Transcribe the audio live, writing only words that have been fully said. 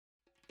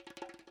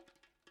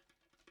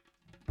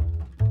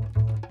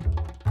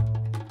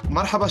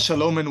Marhaba,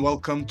 shalom, and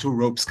welcome to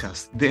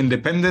Ropescast, the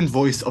independent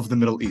voice of the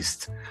Middle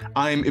East.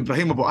 I'm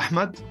Ibrahim Abu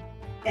Ahmad.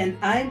 And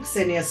I'm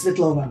Ksenia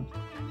Svetlova.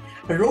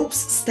 ROPES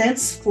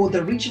stands for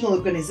the Regional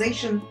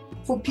Organization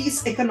for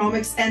Peace,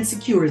 Economics and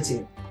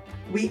Security.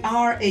 We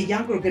are a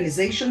young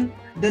organization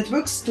that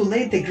works to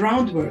lay the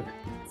groundwork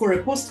for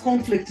a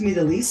post-conflict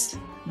Middle East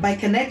by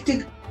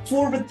connecting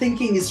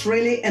forward-thinking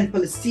Israeli and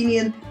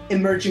Palestinian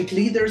emerging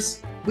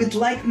leaders with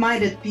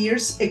like-minded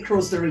peers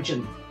across the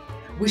region.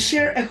 We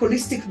share a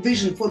holistic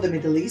vision for the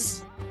Middle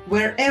East,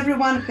 where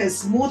everyone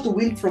has more to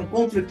win from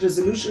conflict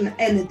resolution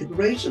and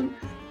integration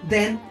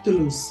than to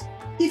lose.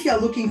 If you are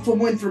looking for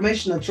more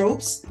information on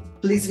ROPES,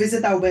 please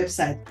visit our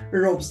website,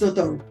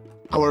 ropes.org.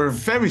 Our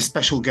very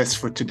special guest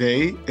for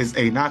today is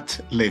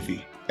Einat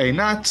Levy.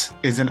 Einat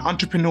is an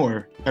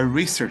entrepreneur, a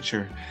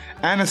researcher,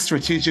 and a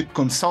strategic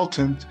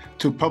consultant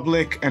to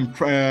public and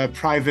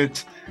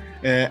private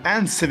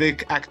and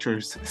civic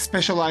actors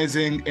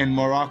specializing in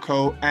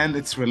Morocco and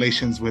its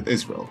relations with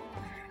Israel.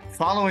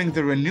 Following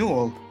the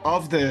renewal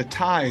of the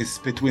ties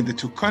between the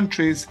two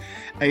countries,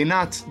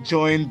 Einat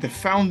joined the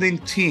founding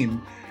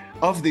team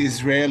of the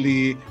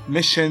Israeli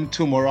mission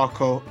to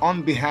Morocco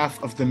on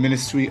behalf of the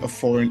Ministry of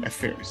Foreign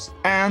Affairs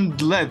and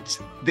led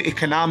the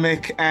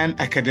economic and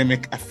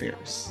academic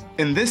affairs.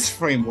 In this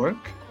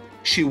framework,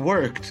 she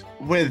worked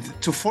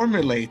to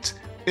formulate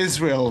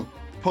Israel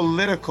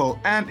political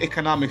and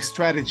economic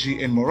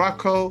strategy in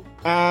Morocco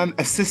and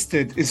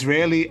assisted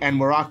Israeli and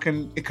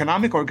Moroccan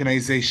economic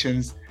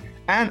organizations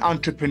and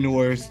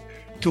entrepreneurs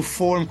to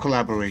form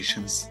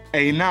collaborations.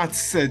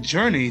 Einat's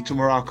journey to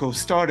Morocco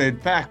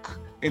started back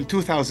in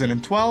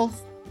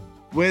 2012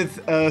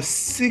 with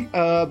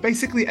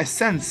basically a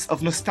sense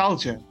of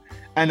nostalgia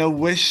and a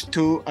wish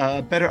to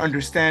a better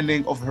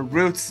understanding of her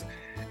roots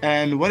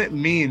and what it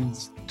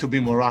means to be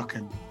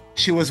Moroccan.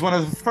 She was one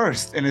of the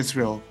first in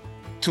Israel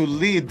to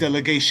lead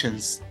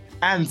delegations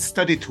and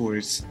study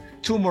tours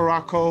to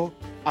Morocco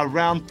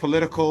around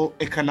political,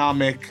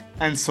 economic,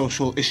 and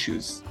social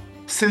issues.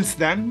 Since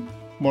then,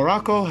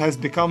 Morocco has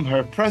become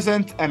her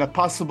present and a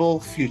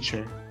possible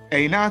future.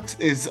 Einat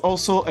is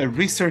also a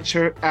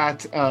researcher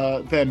at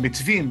the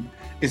Mitvim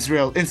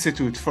Israel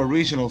Institute for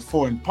Regional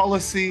Foreign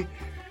Policy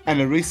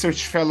and a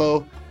research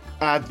fellow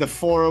at the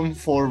Forum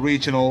for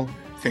Regional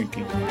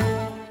Thinking.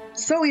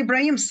 So,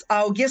 Ibrahim,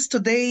 our guest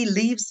today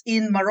lives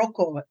in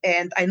Morocco,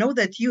 and I know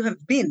that you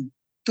have been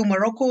to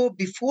Morocco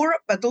before,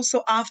 but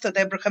also after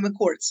the Abraham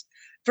Accords.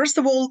 First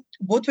of all,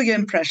 what were your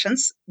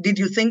impressions? Did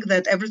you think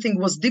that everything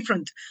was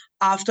different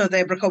after the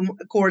Abraham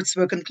Accords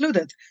were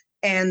concluded?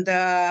 And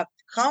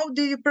how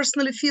do you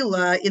personally feel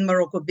in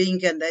Morocco,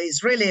 being an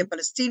Israeli, a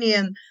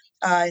Palestinian,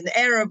 an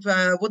Arab?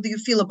 What do you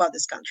feel about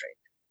this country?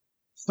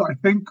 So I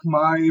think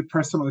my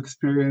personal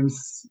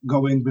experience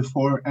going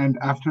before and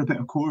after the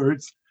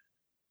Accords,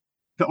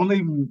 the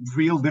only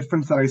real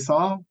difference that I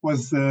saw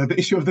was the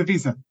issue of the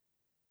visa.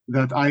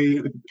 That I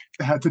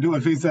had to do a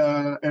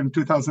visa in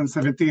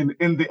 2017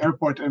 in the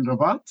airport in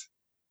Rabat.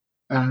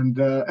 And,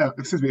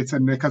 it's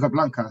in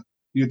Casablanca.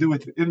 You do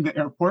it in the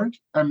airport,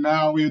 and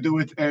now you do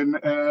it in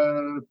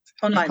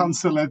a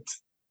consulate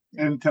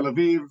in Tel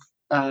Aviv.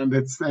 And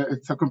it's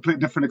a complete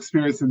different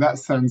experience in that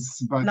sense.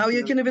 But now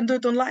you can even do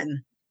it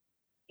online.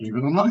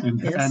 Even online.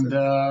 Yes. And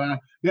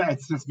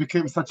it's just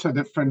became such a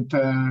different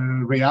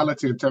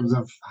reality in terms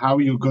of how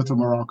you go to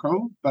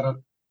Morocco. But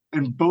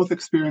in both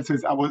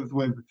experiences, I was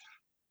with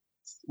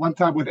one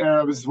time with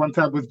Arabs, one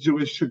time with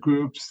Jewish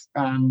groups,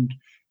 and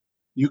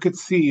you could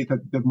see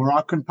that the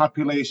Moroccan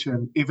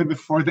population, even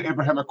before the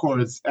Abraham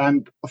Accords,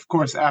 and of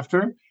course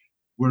after,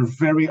 were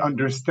very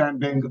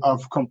understanding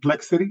of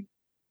complexity.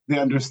 They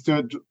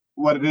understood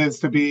what it is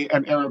to be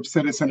an Arab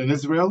citizen in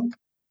Israel.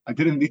 I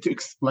didn't need to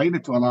explain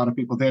it to a lot of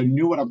people. They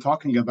knew what I'm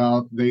talking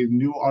about. They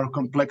knew our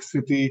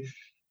complexity.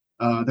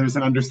 There's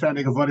an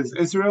understanding of what is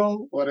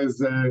Israel, what is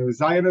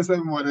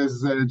Zionism, what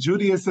is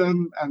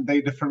Judaism, and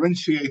they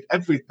differentiate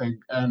everything.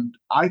 And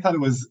I thought it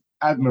was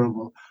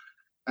admirable.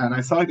 And I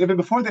saw it even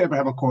before the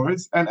Abraham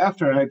Accords and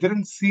after. I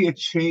didn't see a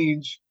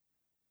change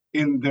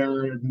in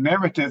their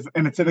narrative,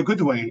 and it's in a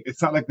good way.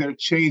 It's not like they're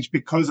changed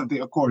because of the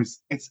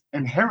Accords. It's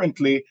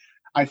inherently,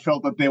 I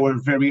felt that they were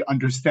very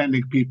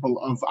understanding people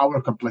of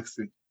our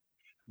complexity.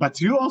 But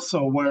you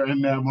also were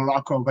in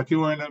Morocco, but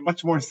you were in a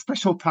much more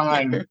special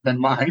time than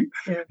mine.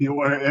 Yeah. You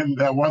were in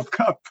the World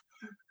Cup.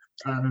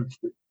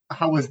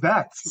 How was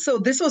that? So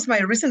this was my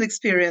recent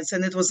experience,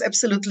 and it was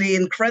absolutely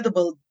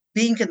incredible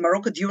being in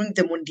Morocco during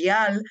the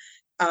Mondial.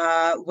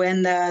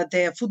 When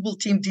their football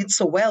team did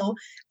so well.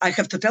 I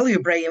have to tell you,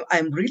 Ibrahim,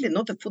 I'm really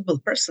not a football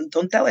person.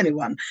 Don't tell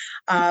anyone.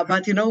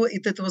 But,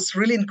 it was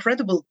really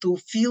incredible to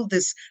feel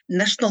this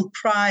national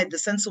pride, the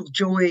sense of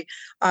joy.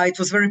 It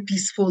was very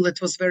peaceful. It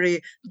was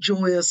very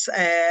joyous.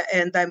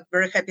 And I'm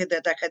very happy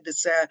that I had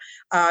this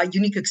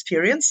unique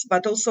experience.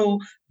 But also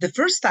the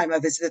first time I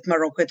visited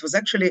Morocco, it was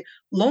actually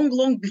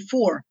long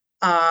before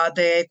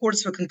the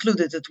accords were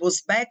concluded. It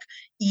was back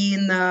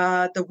in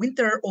the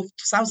winter of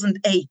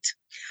 2008.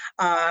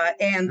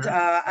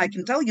 I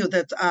can tell you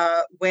that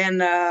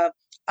when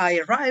I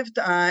arrived,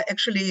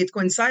 actually it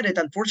coincided,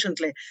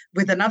 unfortunately,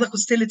 with another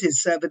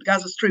hostilities with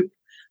Gaza Strip.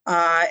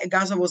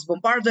 Gaza was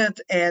bombarded,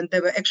 and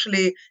there were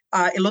actually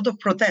a lot of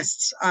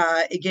protests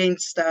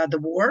against the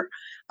war.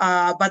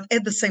 But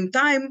at the same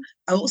time,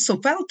 I also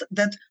felt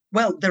that,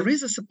 well, there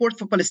is a support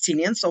for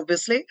Palestinians,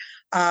 obviously,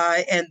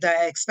 and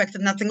I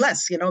expected nothing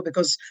less,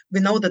 because we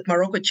know that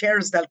Morocco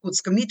chairs the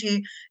Al-Quds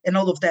Committee and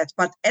all of that.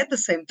 But at the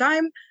same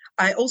time,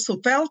 I also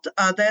felt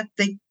that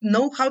they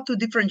know how to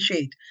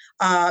differentiate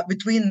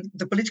between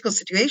the political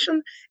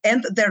situation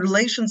and their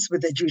relations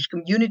with the Jewish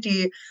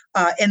community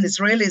and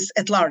Israelis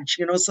at large.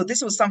 So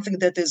this was something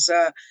that is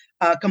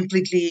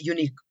completely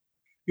unique.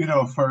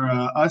 For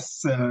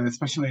us,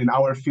 especially in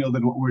our field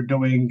and what we're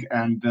doing,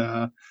 and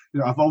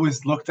I've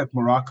always looked at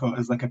Morocco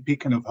as like a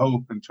beacon of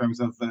hope in terms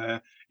of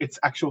its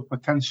actual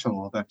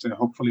potential. That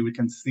hopefully we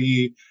can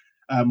see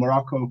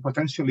Morocco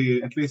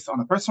potentially, at least on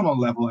a personal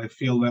level. I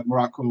feel that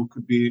Morocco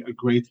could be a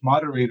great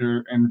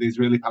moderator in the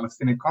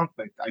Israeli-Palestinian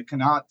conflict. I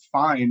cannot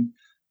find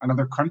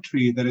another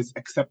country that is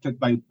accepted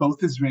by both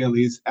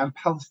Israelis and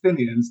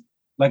Palestinians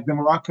like the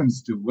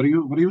Moroccans do. What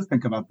do you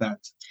think about that?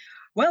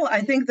 Well,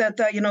 I think that,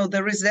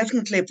 there is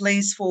definitely a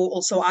place for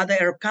also other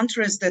Arab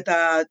countries that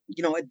are,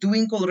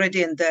 doing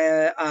already and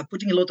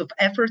putting a lot of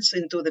efforts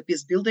into the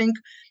peace building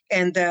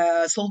and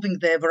solving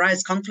the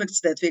various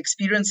conflicts that we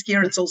experience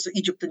here. It's also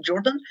Egypt and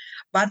Jordan.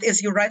 But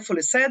as you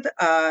rightfully said,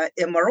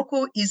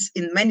 Morocco is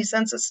in many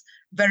senses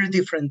very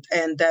different.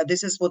 And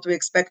this is what we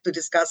expect to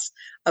discuss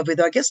with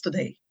our guest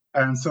today.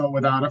 And so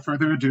without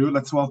further ado,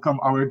 let's welcome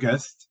our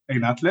guest,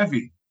 Einat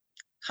Levy.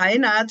 Hi,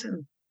 Einat.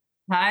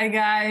 Hi,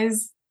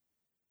 guys.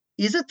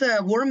 Is it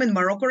warm in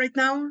Morocco right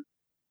now?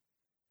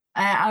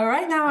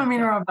 Right now I'm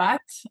in Rabat,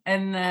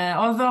 and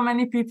although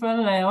many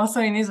people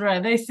also in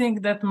Israel, they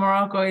think that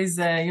Morocco is,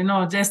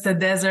 just a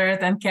desert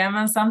and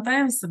camels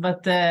sometimes,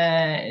 but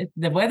the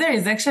weather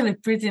is actually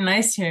pretty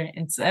nice here.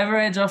 It's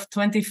average of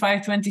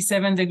 25,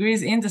 27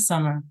 degrees in the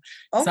summer.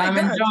 Oh, so I'm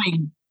God.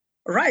 enjoying.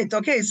 Right.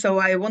 Okay. So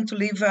I want to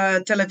leave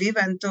Tel Aviv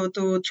and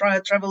to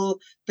travel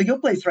to your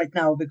place right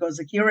now,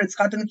 because here it's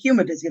hot and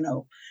humid, as you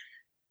know.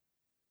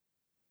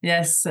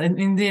 Yes,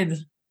 indeed.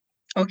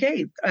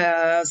 Okay,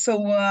 so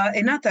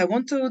Einat, I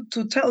want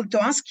to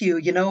ask you,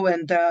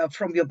 and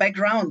from your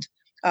background,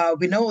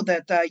 we know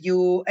that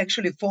you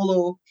actually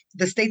follow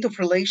the state of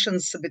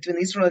relations between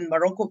Israel and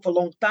Morocco for a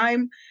long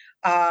time,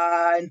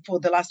 and for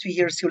the last few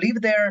years you live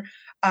there.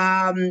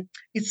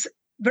 It's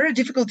very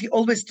difficult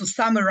always to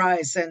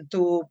summarize and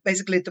to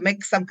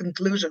make some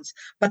conclusions.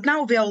 But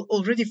now we are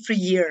already 3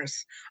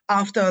 years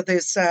after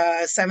this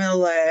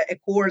Samuel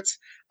Accords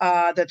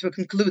that were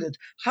concluded.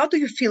 How do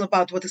you feel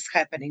about what is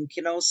happening?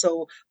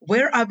 So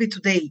where are we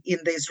today in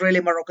the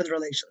Israeli-Moroccan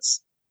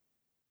relations?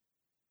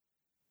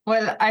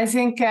 Well, I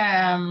think,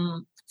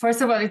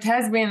 first of all, it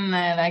has been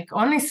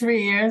only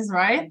 3 years,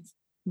 right?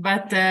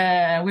 But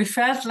we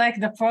felt like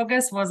the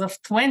progress was of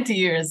 20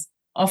 years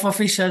of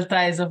official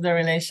ties of the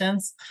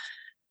relations,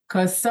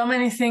 because so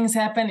many things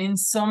happen in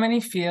so many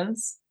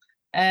fields.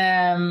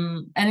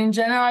 And in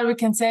general, we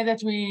can say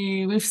that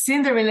we've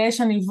seen the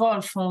relation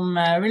evolve from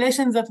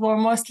relations that were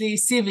mostly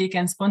civic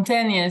and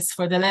spontaneous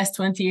for the last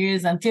 20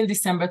 years until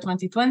December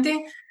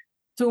 2020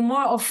 to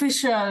more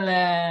official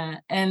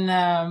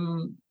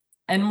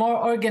and more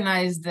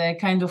organized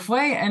kind of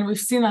way. And we've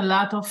seen a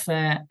lot of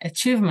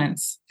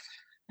achievements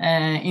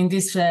in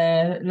these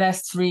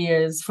last 3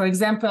 years. For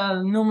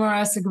example,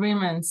 numerous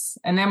agreements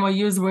and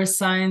MOUs were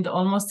signed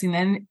almost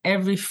in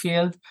every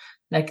field,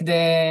 like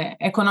the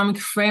Economic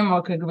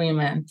Framework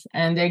Agreement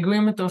and the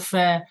Agreement of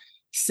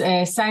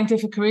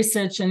Scientific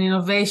Research and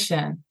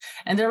Innovation.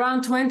 And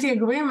around 20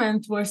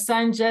 agreements were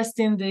signed just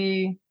in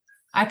the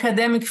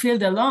academic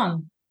field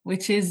alone,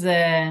 which is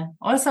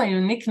also a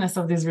uniqueness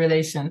of these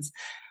relations.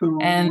 So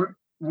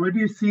where do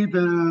you see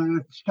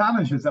the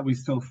challenges that we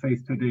still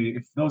face today?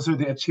 If those are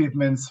the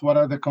achievements, what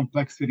are the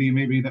complexity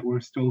maybe that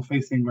we're still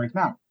facing right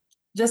now?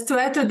 Just to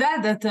add to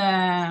that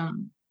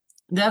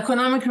the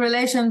economic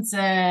relations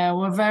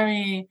were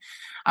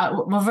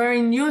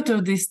very new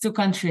to these two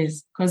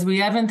countries, because we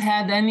haven't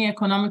had any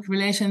economic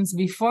relations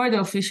before the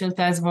official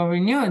ties were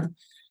renewed.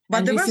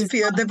 But there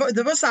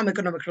were some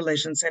economic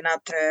relations, and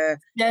not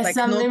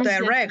not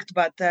direct.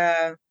 But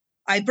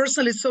I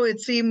personally saw it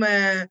seem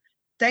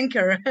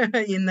tanker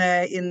in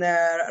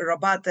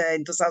Rabat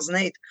in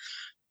 2008.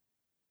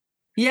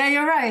 Yeah,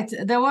 you're right.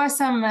 There were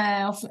some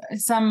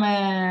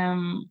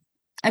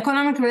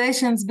economic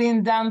relations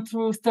being done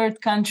through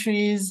third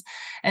countries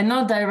and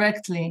not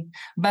directly.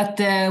 But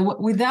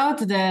without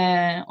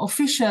the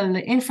official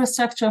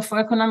infrastructure for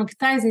economic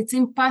ties, it's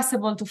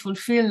impossible to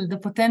fulfill the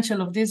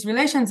potential of these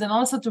relations and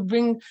also to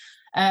bring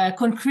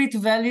concrete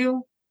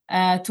value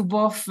to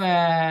both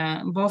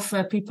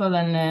people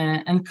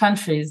and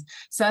countries.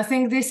 So I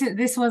think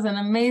this was an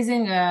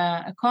amazing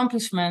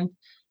accomplishment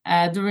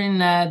during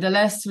the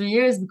last 3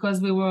 years, because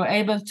we were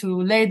able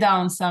to lay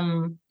down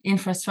some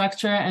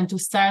infrastructure and to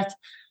start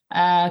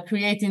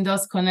creating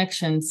those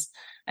connections.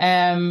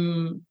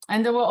 And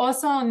there were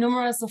also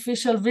numerous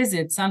official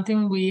visits,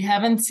 something we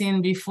haven't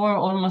seen before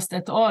almost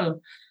at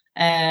all.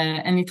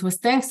 And it was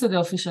thanks to the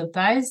official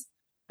ties,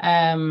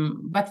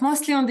 but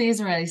mostly on the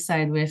Israeli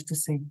side, we have to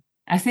say.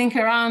 I think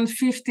around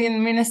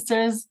 15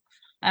 ministers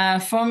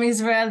from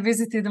Israel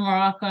visited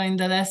Morocco in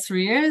the last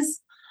 3 years.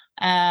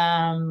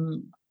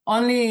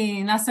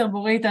 Only Nasser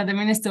Bourita, the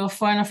Minister of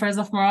Foreign Affairs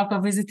of Morocco,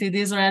 visited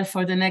Israel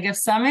for the Negev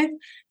Summit.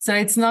 So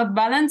it's not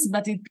balanced,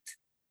 but it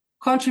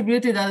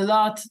contributed a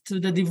lot to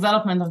the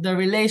development of the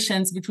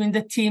relations between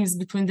the teams,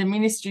 between the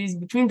ministries,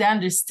 between the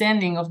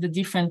understanding of the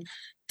different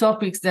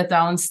topics that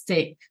are on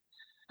stake.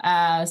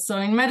 So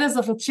in matters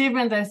of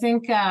achievement, I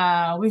think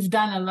we've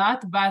done a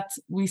lot, but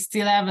we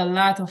still have a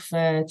lot of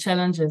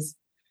challenges.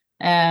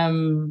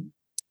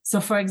 So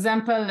for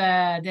example,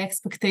 the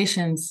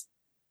expectations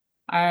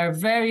are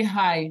very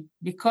high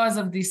because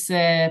of this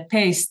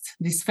fast-paced,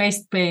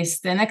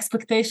 and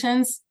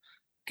expectations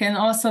can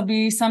also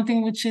be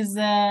something which is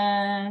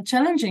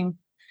challenging,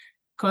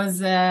 because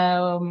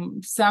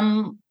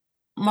some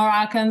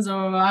Moroccans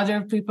or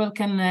other people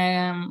can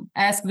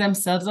ask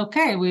themselves,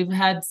 okay, we've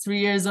had 3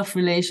 years of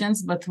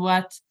relations, but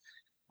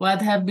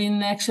what have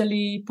been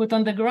actually put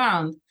on the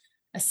ground?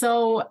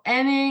 So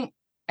any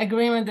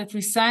agreement that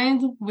we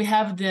signed, we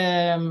have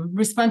the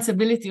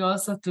responsibility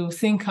also to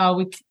think how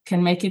we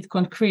can make it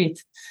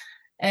concrete.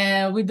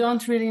 We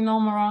don't really know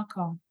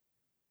Morocco.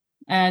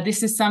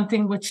 This is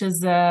something which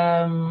is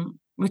a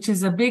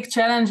big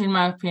challenge in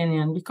my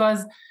opinion,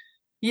 because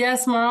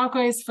yes, Morocco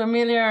is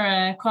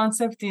familiar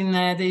concept in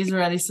the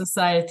Israeli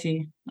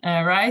society,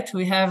 right?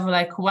 We have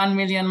like 1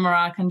 million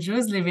Moroccan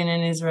Jews living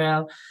in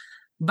Israel,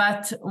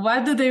 but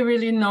what do they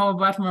really know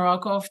about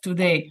Morocco of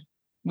today?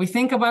 We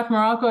think about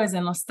Morocco as a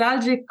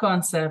nostalgic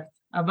concept,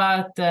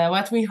 about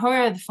what we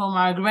heard from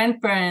our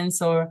grandparents,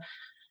 or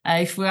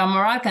if we are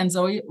Moroccans,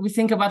 or we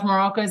think about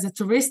Morocco as a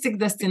touristic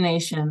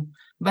destination.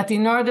 But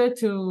in order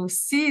to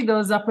see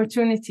those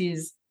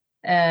opportunities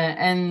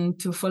and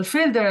to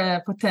fulfill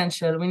their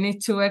potential, we need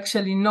to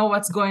actually know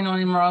what's going on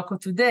in Morocco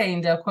today,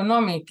 in the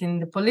economic, in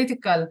the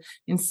political,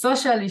 in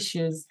social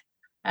issues,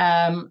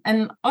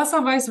 and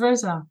also vice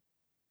versa.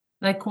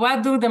 Like,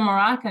 what do the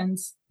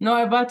Moroccans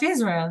know about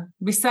Israel,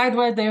 besides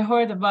what they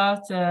heard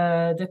about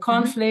the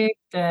conflict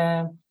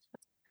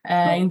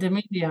in the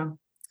media?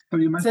 So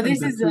you mentioned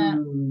this is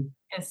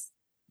yes.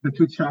 The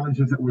two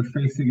challenges that we're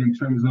facing in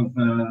terms of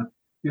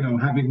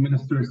having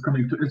ministers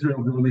coming to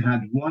Israel who only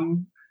had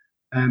one,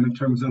 and in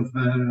terms of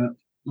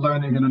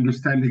learning and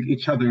understanding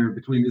each other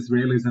between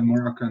Israelis and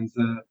Moroccans.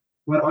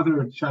 What other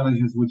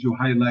challenges would you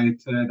highlight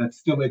that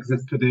still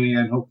exist today,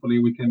 and hopefully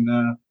we can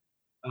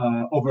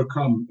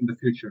overcome in the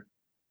future?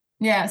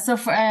 Yeah, so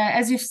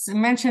as you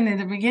mentioned in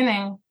the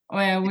beginning,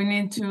 we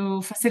need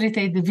to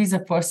facilitate the visa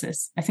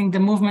process. I think the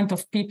movement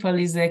of people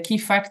is a key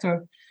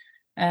factor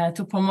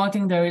to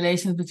promoting the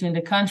relations between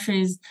the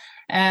countries.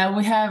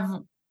 We have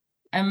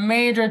a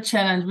major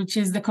challenge, which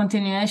is the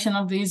continuation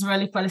of the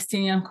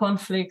Israeli-Palestinian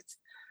conflict.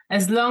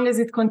 As long as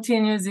it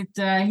continues, it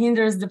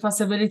hinders the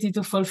possibility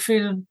to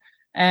fulfill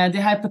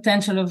the high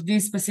potential of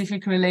these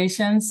specific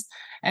relations.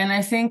 And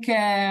I think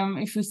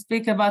if we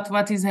speak about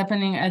what is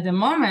happening at the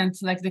moment,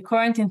 like the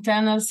current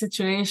internal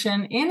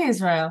situation in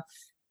Israel,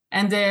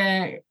 and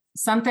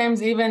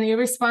sometimes even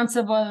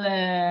irresponsible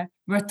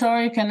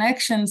rhetoric and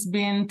actions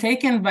being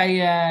taken by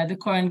the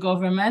current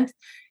government,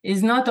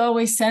 is not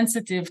always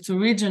sensitive to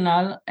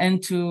regional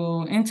and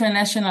to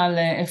international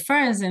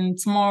affairs, and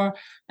it's more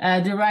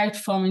derived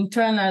from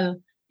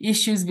internal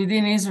issues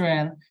within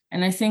Israel.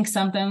 And I think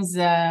sometimes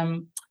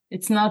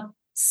it's not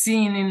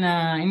seen in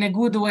a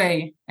good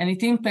way, and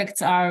it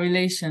impacts our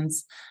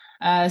relations.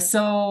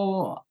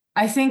 So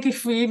I think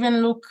if we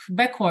even look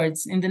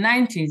backwards, in the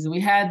 90s, we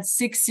had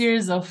 6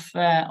 years of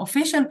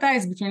official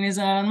ties between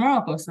Israel and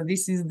Morocco. So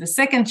this is the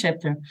second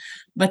chapter,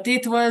 but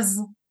it was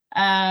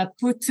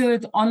put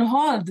on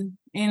hold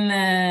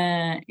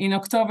in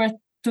October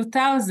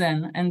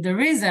 2000, and the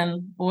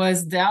reason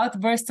was the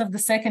outburst of the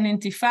Second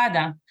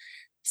Intifada.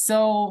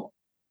 So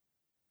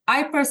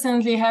I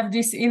personally have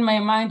this in my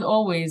mind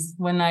always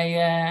when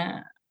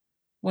I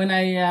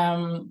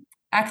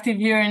active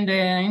here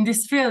in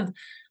this field.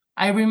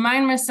 I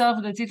remind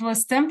myself that it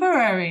was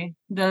temporary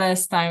the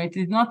last time. It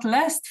did not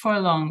last for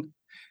long.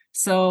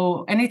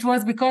 So, and it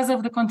was because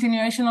of the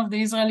continuation of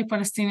the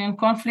Israeli-Palestinian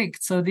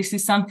conflict. So this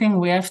is something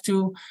we have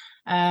to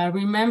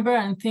remember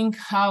and think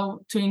how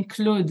to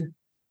include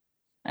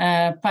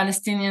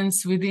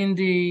Palestinians within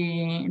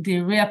the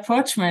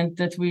reapproachment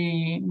that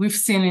we've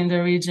seen in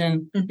the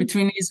region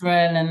between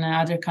Israel and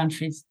other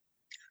countries.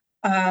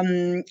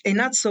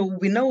 Einat, so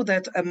we know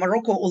that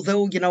Morocco,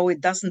 although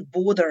it doesn't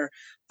border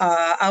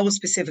our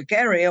specific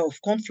area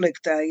of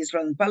conflict,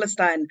 Israel and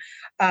Palestine,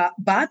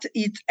 but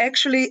it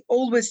actually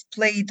always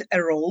played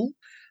a role,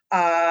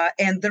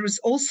 and there is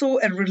also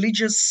a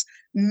religious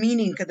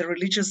meaning and the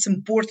religious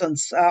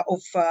importance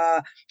of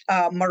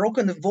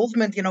Moroccan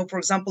involvement. For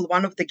example,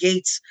 one of the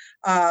gates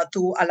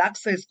to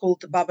Al-Aqsa is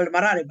called Bab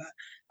al-Marariba,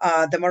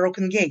 the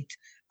Moroccan gate.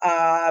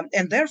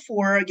 And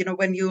therefore,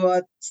 when you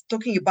are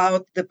talking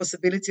about the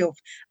possibility of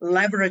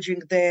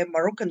leveraging the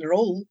Moroccan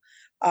role,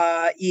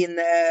 in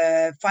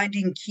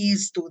finding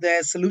keys to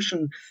the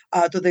solution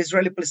to the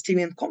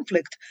Israeli-Palestinian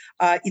conflict,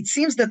 it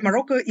seems that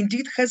Morocco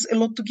indeed has a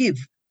lot to give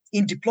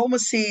in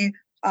diplomacy,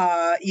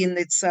 in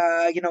its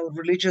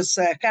religious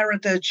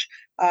heritage,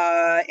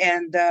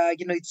 and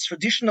its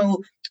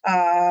traditional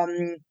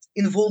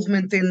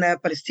involvement in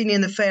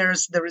Palestinian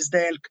affairs. There is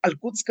the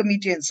Al-Quds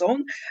Committee and so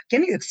on.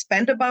 Can you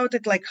expand about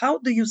it? Like, how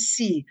do you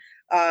see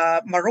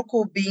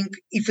Morocco being,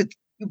 if it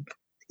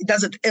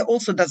does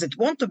it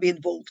want to be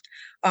involved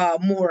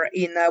more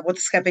in what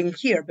is happening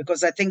here?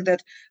 Because I think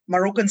that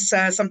Moroccans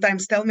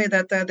sometimes tell me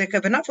that they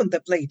have enough on their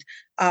plate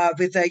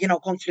with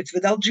conflicts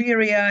with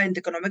Algeria and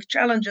economic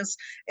challenges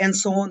and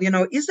so on.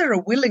 Is there a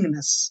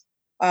willingness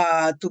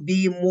to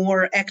be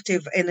more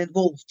active and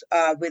involved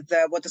with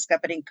what is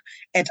happening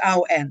at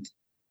our end?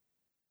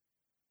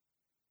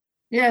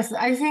 Yes,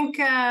 I think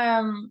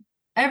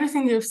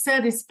everything you've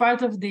said is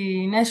part of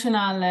the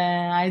national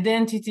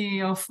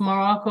identity of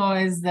Morocco,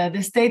 is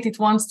the state it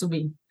wants to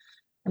be.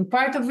 And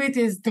part of it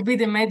is to be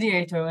the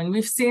mediator. And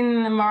we've seen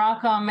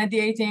Morocco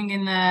mediating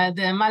in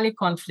the Mali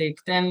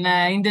conflict and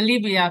in the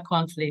Libya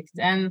conflict,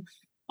 and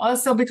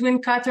also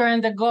between Qatar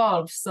and the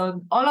Gulf.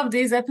 So all of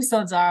these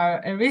episodes are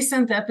a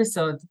recent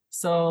episode.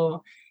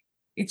 So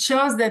it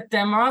shows that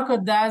Morocco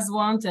does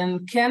want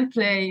and can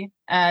play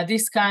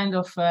this kind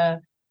of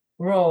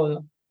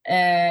role.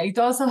 It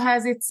also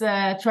has its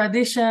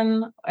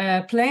tradition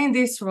playing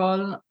this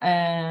role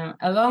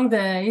along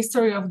the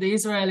history of the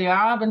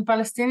Israeli-Arab and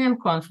Palestinian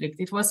conflict.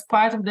 It was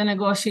part of the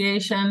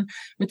negotiation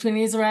between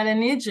Israel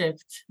and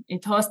Egypt.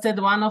 It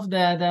hosted one of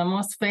the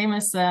most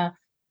famous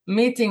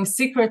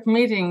secret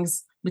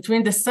meetings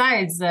between the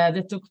sides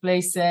that took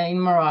place in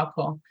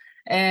Morocco.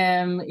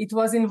 It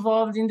was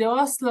involved in the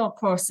Oslo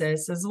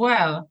process as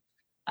well.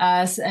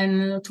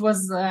 And it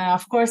was,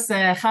 of course,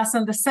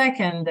 Hassan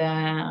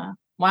II,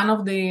 one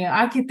of the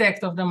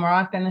architects of the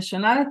Moroccan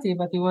nationality,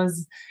 but he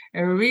was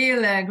a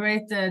real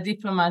great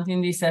diplomat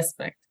in this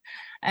aspect.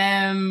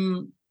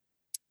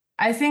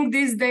 I think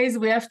these days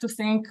we have to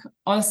think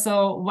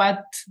also,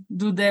 what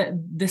do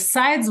the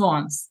sides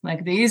want,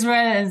 like the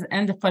Israelis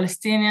and the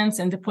Palestinians,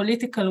 and the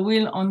political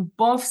will on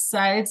both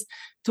sides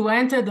to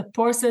enter the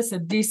process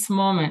at this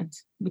moment,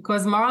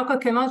 because Morocco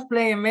cannot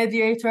play a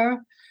mediator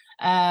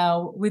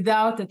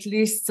without at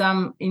least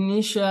some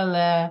initial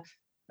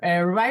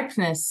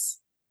ripeness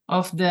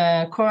of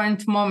the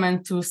current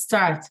moment to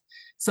start.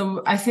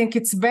 So I think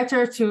it's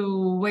better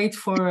to wait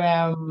for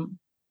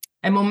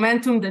a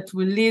momentum that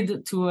will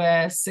lead to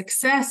a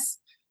success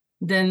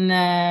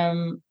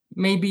than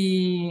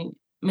maybe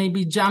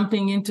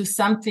jumping into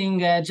something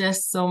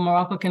just so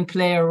Morocco can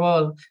play a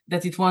role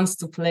that it wants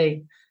to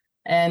play.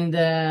 And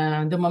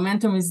the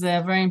momentum is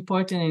very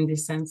important in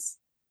this sense.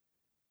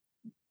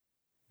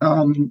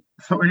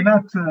 So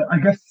Einat, I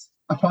guess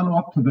a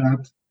follow-up to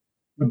that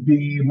would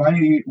be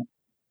my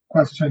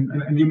question,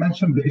 and you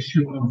mentioned the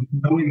issue of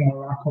knowing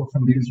Morocco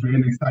from the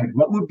Israeli side.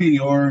 What would be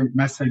your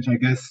message, I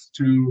guess,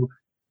 to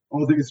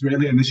all the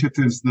Israeli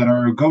initiatives that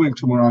are going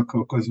to Morocco?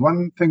 Because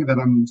one thing that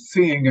I'm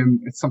seeing, and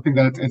it's something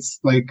that it's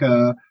like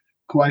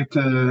quite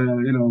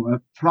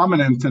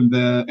prominent in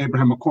the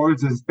Abraham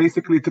Accords, is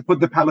basically to put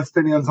the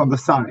Palestinians on the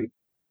side.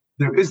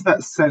 There is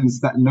that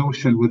sense, that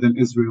notion within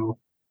Israel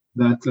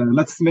that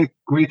let's make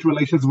great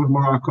relations with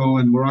Morocco,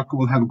 and Morocco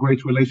will have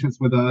great relations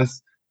with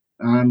us,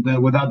 and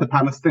without the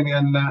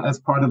Palestinian as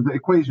part of the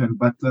equation.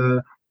 But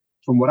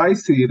from what I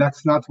see,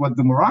 that's not what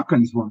the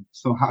Moroccans want.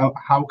 So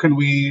how can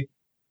we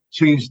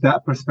change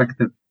that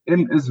perspective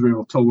in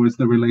Israel towards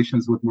the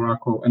relations with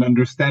Morocco and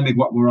understanding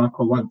what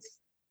Morocco wants?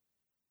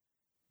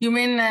 You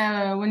mean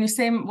when you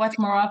say what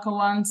Morocco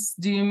wants,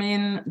 do you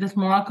mean that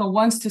Morocco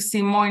wants to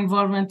see more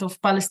involvement of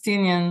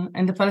Palestinian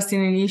and the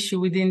Palestinian issue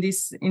within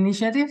these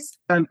initiatives?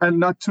 And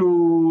not to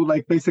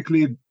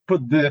basically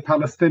put the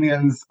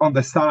Palestinians on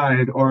the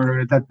side,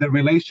 or that the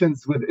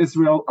relations with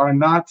Israel are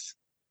not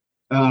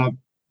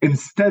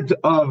instead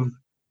of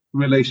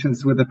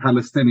relations with the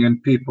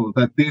Palestinian people,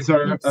 that these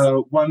are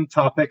one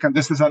topic and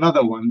this is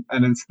another one,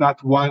 and it's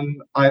not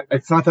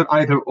an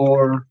either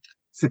or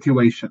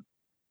situation.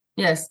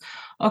 Yes.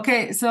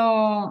 Okay.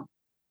 So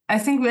I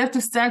think we have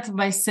to start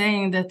by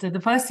saying that the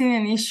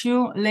Palestinian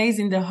issue lays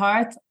in the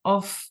heart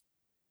of,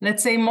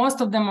 let's say,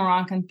 most of the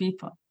Moroccan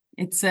people.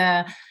 It's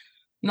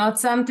not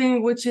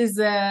something which is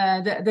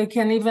that they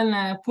can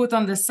even put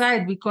on the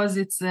side, because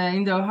it's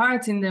in their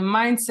heart, in their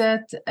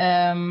mindset.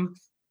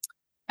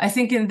 I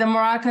think the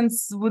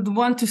Moroccans would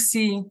want to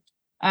see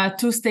a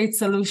two-state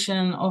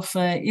solution of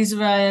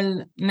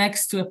Israel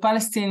next to a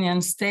Palestinian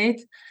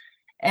state.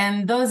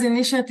 And those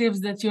initiatives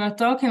that you are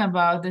talking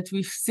about, that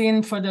we've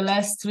seen for the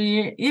last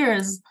 3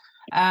 years,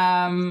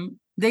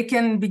 they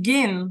can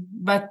begin.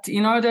 But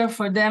in order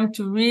for them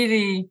to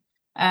really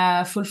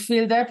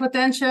fulfill their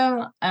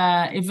potential,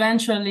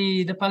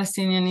 eventually the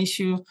Palestinian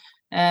issue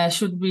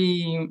should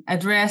be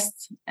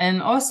addressed.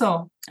 And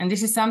also, and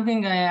this is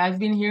something I've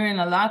been hearing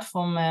a lot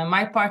from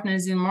my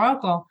partners in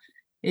Morocco,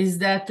 is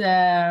that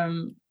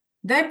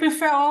they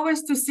prefer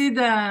always to see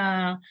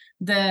the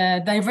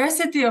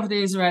diversity of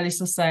the Israeli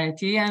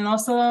society and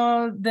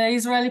also the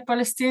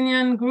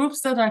Israeli-Palestinian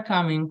groups that are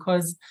coming,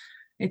 because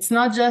it's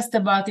not just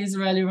about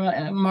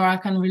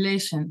Israeli-Moroccan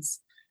relations.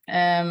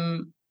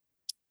 And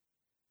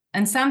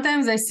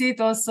sometimes I see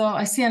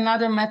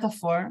another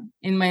metaphor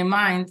in my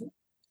mind,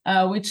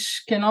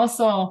 which can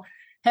also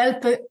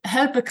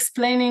help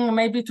explaining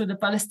maybe to the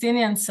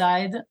Palestinian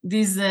side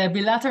these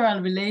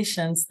bilateral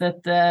relations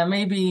that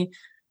maybe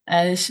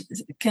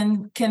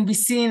can be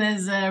seen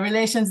as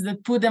relations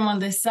that put them on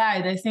the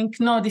side. I think,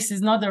 no, this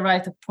is not the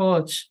right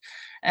approach.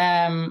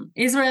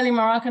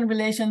 Israeli-Moroccan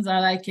relations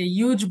are like a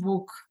huge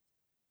book,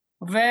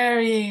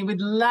 with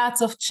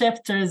lots of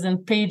chapters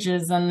and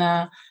pages,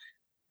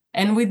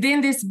 and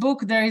within this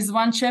book, there is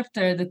one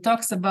chapter that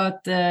talks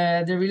about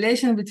the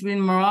relation between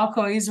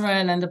Morocco,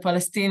 Israel, and the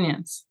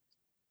Palestinians.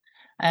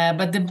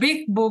 But the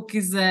big book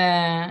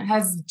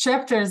has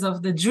chapters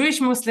of the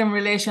Jewish-Muslim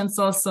relations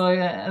also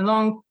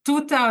along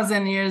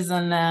 2,000 years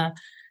and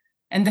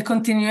the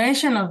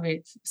continuation of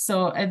it.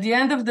 So at the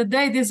end of the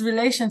day, these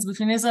relations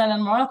between Israel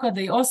and Morocco,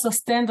 they also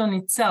stand on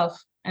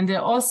itself, and they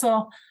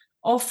also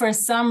offer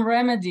some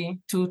remedy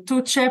to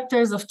two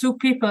chapters of two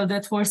people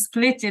that were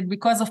splitted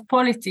because of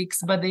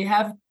politics, but they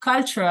have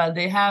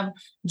they have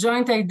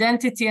joint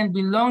identity and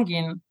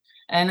belonging.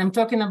 And I'm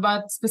talking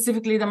about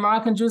specifically the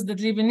Moroccan Jews that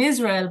live in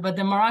Israel, but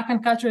the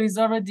Moroccan culture is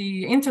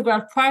already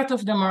integral part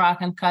of the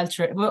Moroccan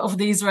culture, of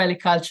the Israeli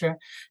culture.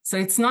 So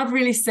it's not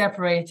really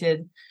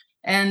separated.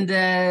 And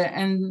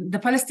the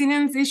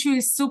Palestinians issue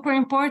is super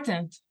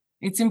important.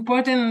 It's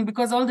important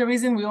because all the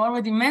reasons we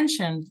already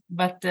mentioned,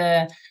 but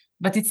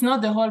it's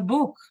not the whole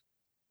book.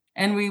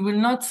 And we will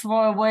not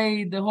throw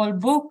away the whole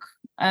book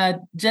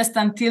just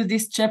until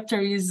this chapter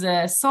is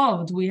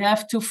solved. We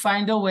have to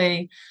find a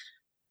way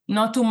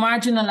not to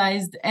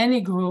marginalize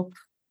any group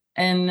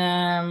and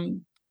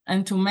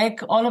to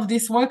make all of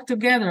this work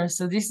together.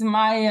 So this is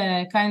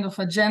my kind of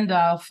agenda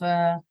of,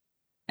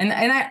 and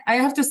I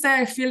have to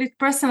say I feel it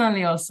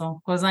personally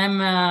also, because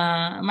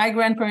my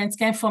grandparents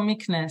came from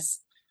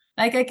Meknes.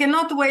 Like, I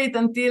cannot wait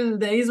until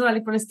the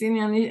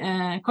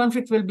Israeli-Palestinian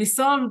conflict will be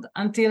solved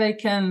until I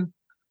can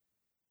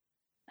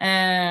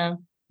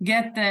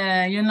get,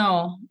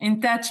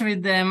 in touch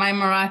with my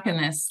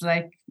Moroccanness.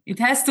 Like, it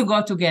has to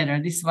go together.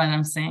 This is what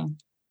I'm saying.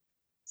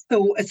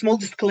 So a small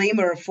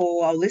disclaimer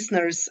for our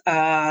listeners,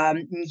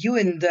 you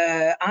and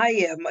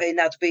I,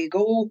 Einat, we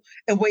go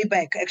way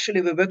back.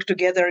 Actually, we worked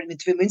together in the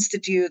Film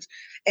Institute.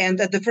 And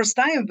the first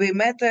time we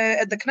met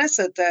at the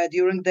Knesset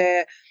during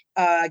the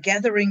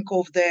gathering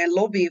of the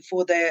lobby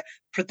for the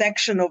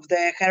protection of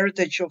the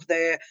heritage of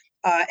the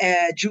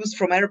Jews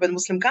from Arab and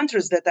Muslim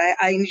countries that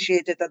I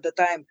initiated at the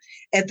time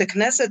at the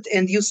Knesset,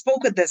 and you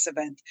spoke at this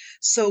event.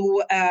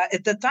 So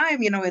at the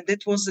time, and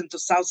it was in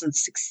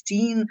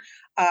 2016,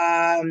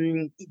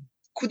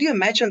 could you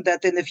imagine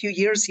that in a few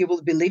years you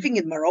will be living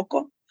in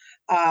Morocco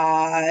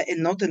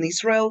and not in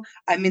Israel?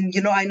 I mean,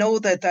 I know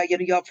that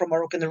you are from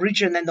Moroccan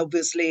origin, and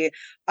obviously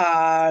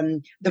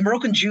the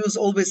Moroccan Jews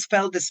always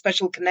felt a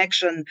special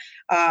connection.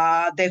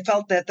 They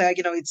felt that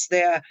it's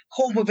their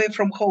home away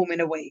from home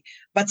in a way.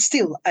 But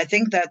still, I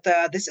think that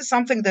this is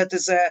something that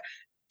is,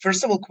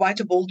 first of all, quite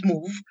a bold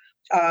move.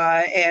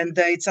 And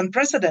it's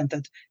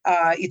unprecedented.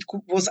 It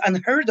was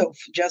unheard of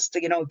just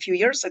a few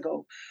years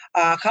ago.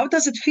 How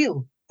does it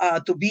feel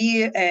to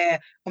be a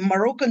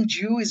Moroccan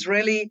Jew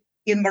Israeli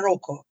in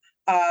Morocco,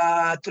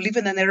 to live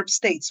in an Arab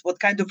state? What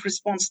kind of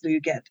response do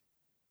you get?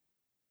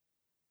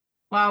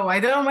 Wow, I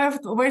don't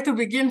know where to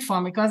begin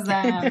from, because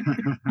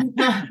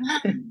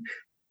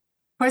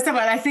first of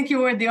all, I think you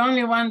were the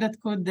only one that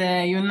could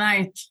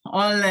unite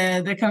all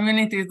the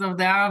communities of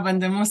the Arab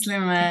and the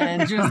Muslim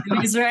Jews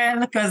in Israel,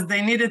 because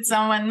they needed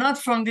someone not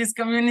from these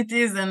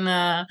communities, and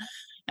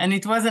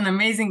it was an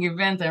amazing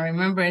event. I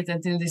remember it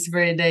until this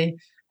very day.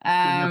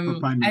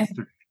 I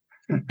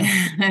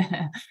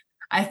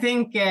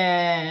think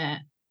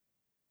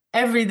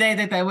every day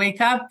that I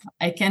wake up,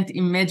 I can't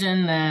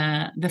imagine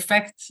the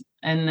fact,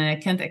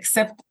 and can't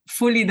accept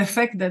fully the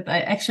fact that I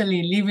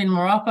actually live in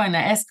Morocco, and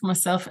I ask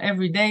myself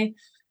every day,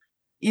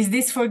 is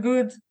this for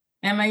good?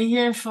 Am I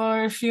here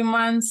for a few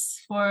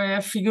months, for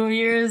a few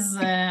years?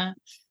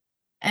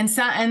 And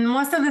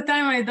most of the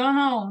time, I don't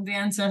know the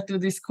answer to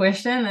this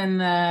question.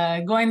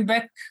 And going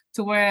back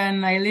to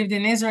when I lived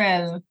in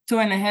Israel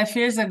 2.5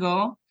 years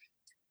ago,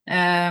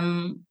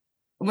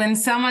 when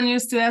someone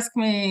used to ask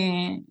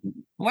me,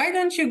 why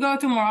don't you go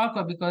to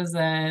Morocco? Because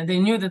they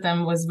knew that I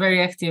was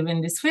very active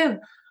in this field.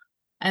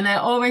 And I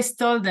always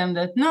told them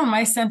that, no,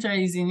 my center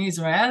is in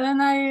Israel,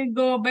 and I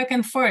go back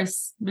and forth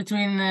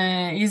between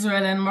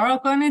Israel and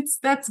Morocco, and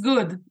that's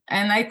good.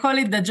 And I call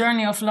it the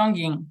journey of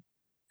longing.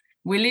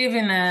 We live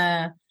in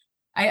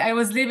I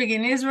was living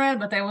in Israel,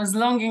 but I was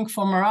longing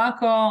for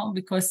Morocco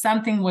because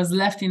something was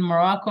left in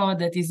Morocco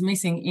that is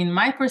missing in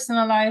my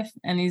personal life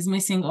and is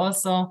missing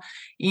also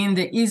in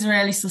the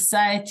Israeli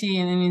society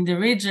and in the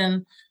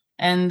region.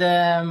 And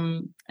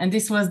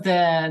this was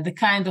the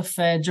kind of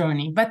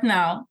journey. But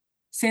now,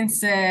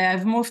 since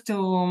I've moved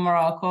to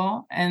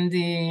Morocco, and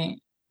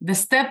the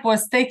step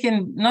was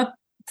taken not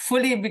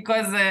fully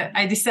because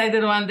I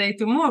decided one day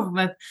to move,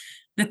 but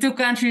the two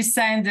countries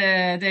signed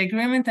the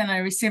agreement, and I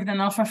received an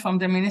offer from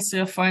the Ministry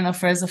of Foreign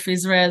Affairs of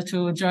Israel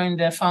to join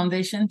the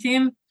foundation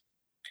team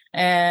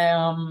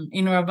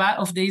in Rabat,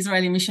 of the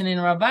Israeli mission in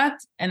Rabat,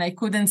 and I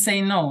couldn't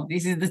say no.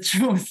 This is the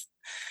truth.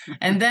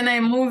 And then I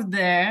moved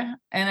there,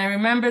 and I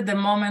remember the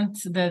moment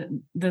that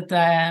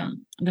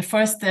the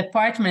first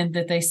apartment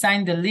that I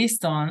signed the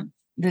lease on,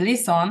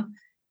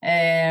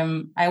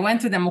 I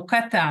went to the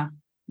Mukata,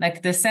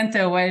 like the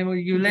center where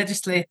you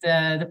legislate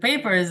the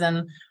papers,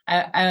 and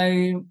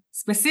I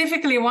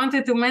specifically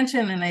wanted to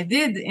mention, and I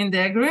did in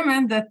the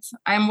agreement, that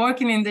I'm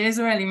working in the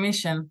Israeli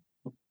mission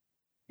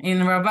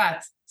in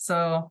Rabat.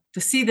 So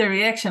to see the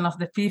reaction of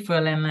the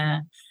people,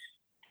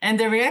 and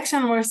the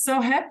reaction were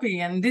so happy.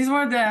 And these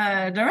were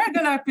the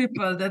regular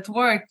people that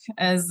work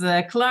as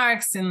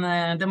clerks in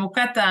the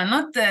Mukata,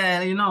 not,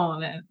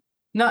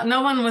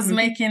 no one was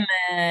making,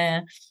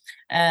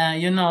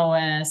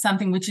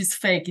 something which is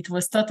fake. It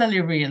was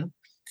totally real.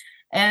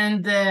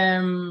 And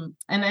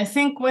I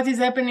think what is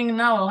happening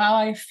now, how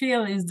I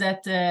feel, is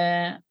that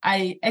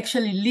I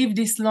actually live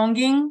this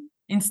longing.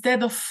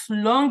 Instead of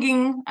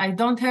longing, I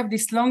don't have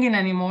this longing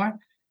anymore.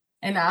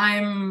 And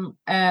I'm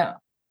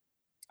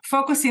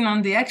focusing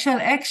on the actual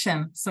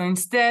action. So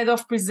instead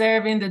of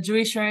preserving the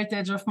Jewish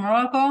heritage of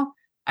Morocco,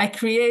 I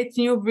create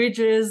new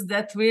bridges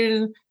that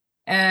will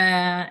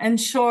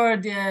ensure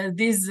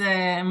these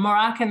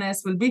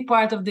Moroccanness will be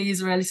part of the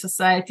Israeli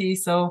society.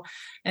 So,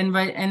 and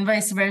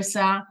vice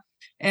versa.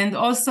 And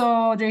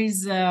also there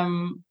is a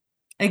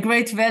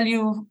great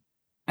value,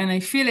 and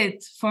I feel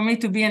it, for me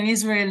to be an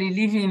Israeli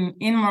living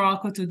in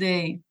Morocco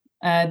today.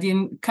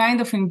 The kind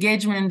of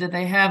engagement that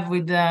I have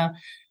with the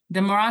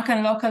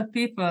Moroccan local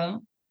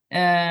people.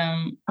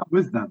 How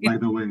is that, by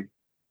the way?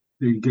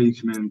 The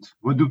engagement?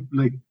 What do,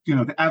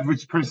 the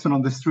average person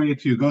on the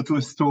street, you go to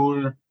a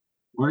store,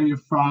 where are you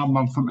from?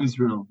 I'm from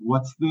Israel.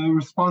 What's the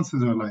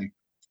responses are like?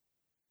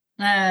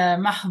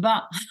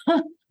 مرحبا.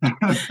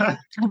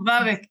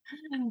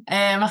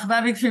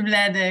 مرحبا في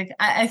بلادك.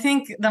 I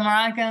think the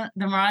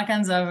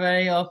Moroccans are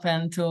very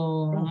open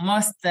to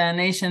most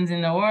nations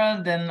in the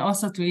world, and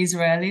also to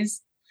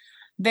Israelis.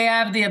 They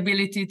have the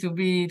ability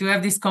to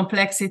have this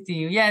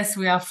complexity. Yes,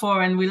 we are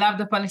for and we love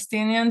the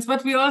Palestinians,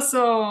 but we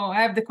also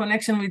have the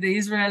connection with the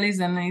Israelis,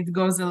 and it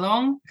goes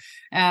along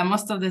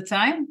most of the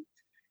time.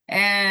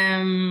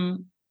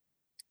 And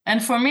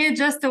for me, it's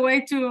just a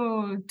way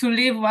to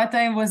live what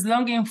I was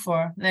longing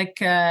for. Like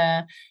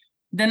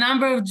the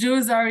number of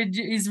Jews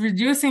is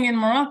reducing in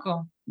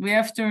Morocco. We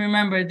have to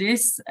remember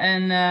this,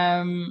 and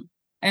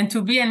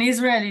to be an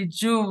Israeli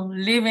Jew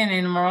living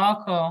in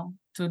Morocco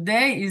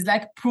today is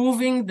like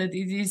proving that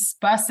it is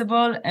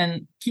possible,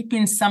 and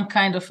keeping some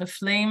kind of a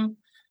flame,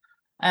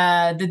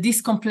 that this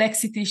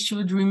complexity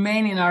should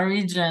remain in our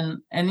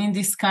region and in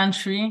this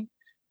country.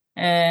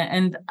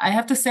 And I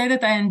have to say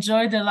that I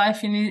enjoy the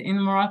life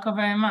in Morocco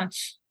very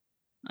much.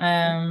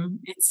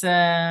 It's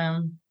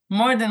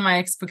more than my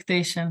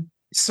expectation.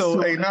 So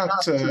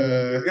Einat,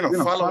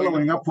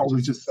 following up what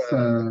we just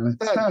said,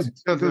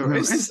 there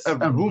is a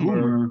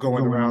rumor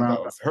going around that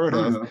I've heard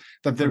of,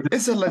 that there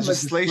is a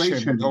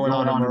legislation going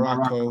on in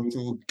Morocco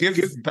to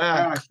give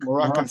back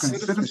Moroccan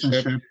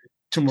citizenship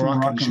to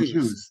Moroccan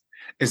Jews.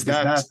 Is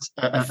that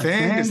a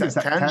thing? Is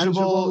that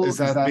tangible? Is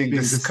that being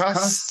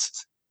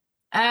discussed?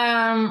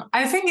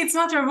 I think it's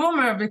not a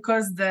rumor,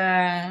 because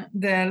the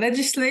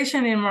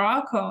legislation in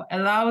Morocco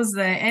allows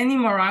any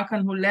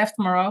Moroccan who left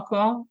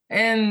Morocco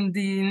and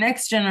the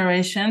next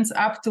generations,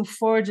 up to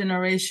 4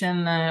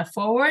 generations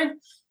forward,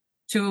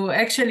 to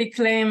actually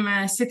claim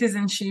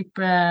citizenship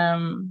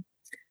for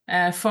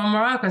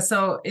Morocco.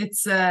 So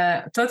it's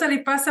totally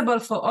possible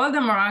for all the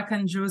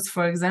Moroccan Jews,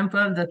 for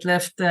example, that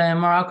left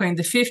Morocco in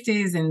the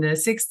 50s, in the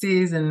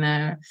 60s,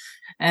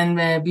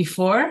 and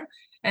before.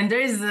 And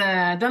there is,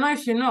 I don't know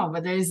if you know,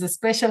 but there is a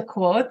special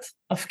quote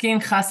of King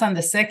Hassan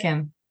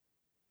II,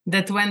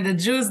 that when the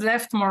Jews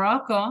left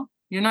Morocco,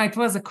 it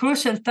was a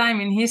crucial time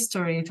in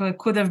history. It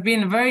could have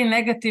been a very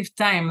negative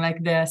time,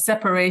 like the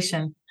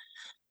separation.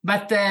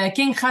 But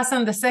King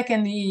Hassan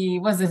II, he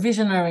was a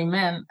visionary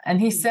man. And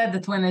he said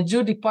that when a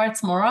Jew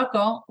departs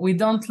Morocco, we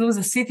don't lose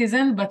a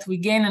citizen, but we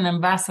gain an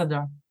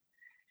ambassador.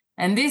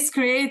 And this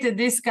created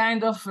this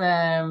kind of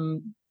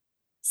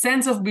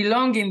sense of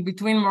belonging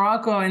between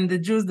Morocco and the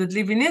Jews that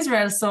live in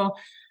Israel. So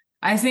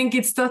I think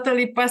it's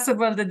totally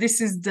possible that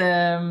this is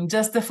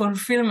just the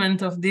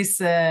fulfillment of this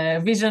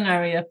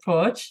visionary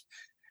approach.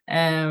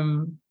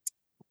 And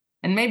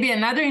maybe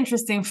another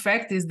interesting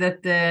fact is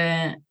that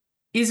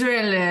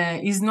Israel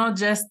is not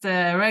just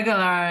a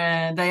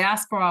regular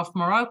diaspora of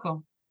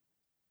Morocco.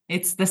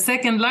 It's the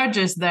second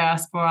largest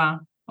diaspora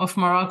of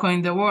Morocco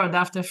in the world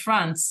after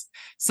France.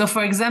 So,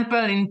 for example,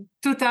 in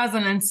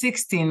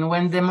 2016,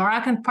 when the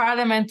Moroccan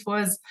parliament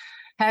was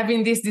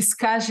having these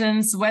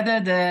discussions whether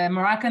the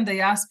Moroccan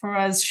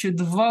diasporas should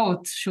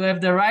vote, should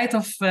have the right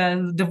of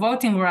the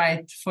voting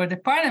right for the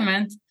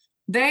parliament,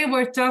 they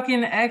were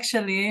talking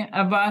actually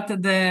about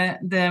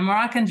the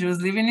Moroccan Jews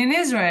living in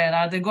Israel.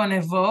 Are they going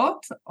to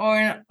vote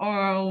or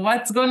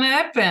what's going to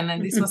happen? And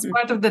this was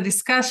part of the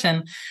discussion.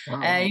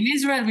 Wow. In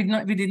Israel,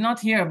 we did not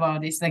hear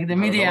about this. Like the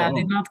media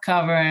did not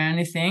cover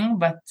anything,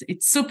 but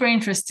it's super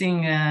interesting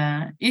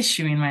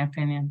issue in my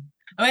opinion.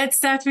 Let's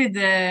start with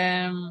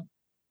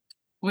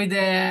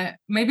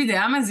maybe the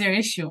Amazigh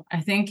issue. I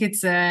think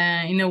it's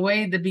in a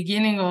way the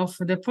beginning of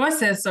the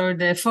process or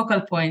the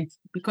focal point,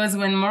 because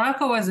when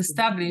Morocco was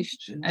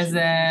established as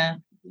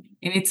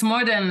in its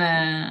modern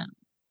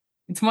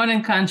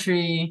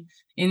country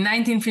in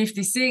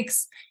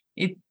 1956,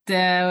 it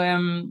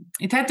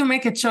had to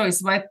make a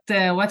choice what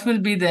will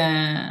be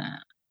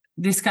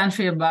this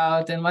country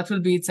about and what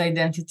will be its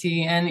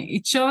identity, and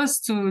it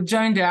chose to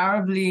join the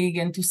Arab League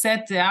and to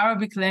set the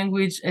Arabic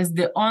language as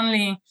the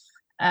only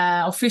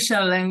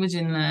official language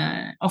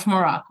of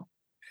Morocco.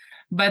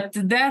 But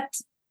that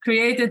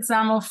created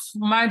some of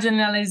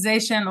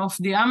marginalization of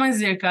the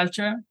Amazigh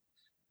culture,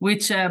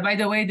 which, by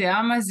the way, the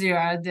Amazigh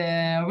are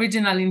the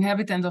original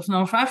inhabitant of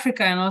North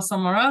Africa and also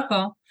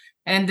Morocco,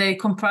 and they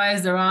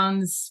comprised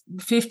around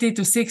 50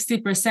 to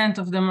 60%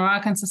 of the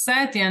Moroccan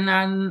society, and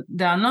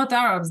they are not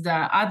Arabs, they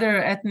are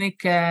other ethnic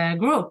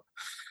group.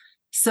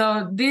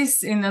 So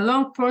this, in a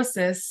long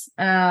process,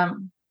 was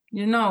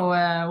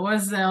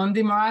on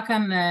the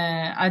Moroccan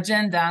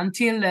agenda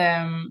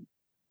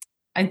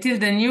until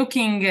the new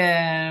king,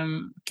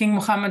 King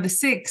Mohammed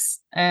VI,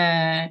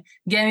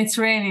 gained its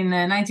reign in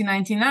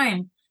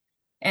 1999,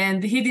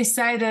 and he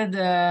decided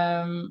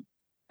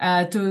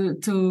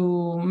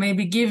to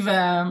maybe give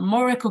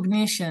more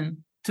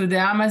recognition to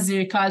the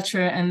Amazigh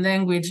culture and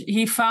language.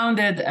 He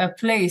founded a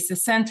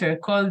center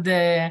called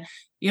the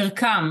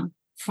Irkam,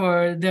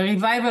 for the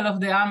revival of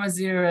the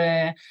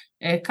Amazigh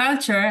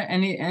culture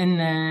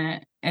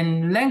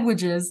and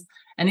languages,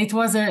 and it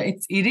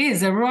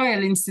is a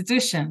royal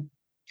institution.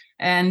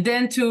 And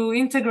then to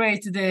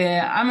integrate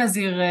the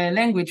Amazigh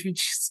language,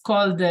 which is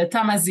called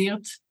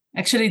Tamazirt.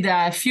 Actually, there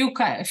are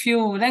a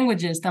few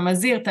languages: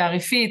 Tamazirt,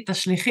 Arifit,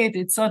 Tashlichit.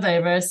 It's so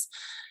diverse,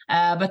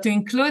 but to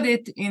include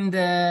it in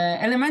the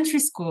elementary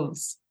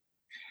schools.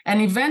 And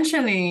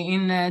eventually,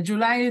 in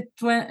July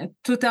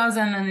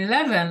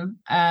 2011,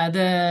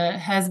 there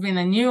has been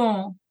a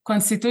new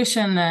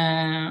constitution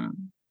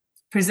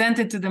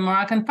presented to the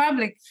Moroccan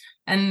public.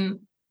 And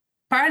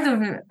part of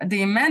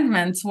the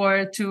amendments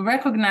were to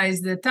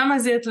recognize the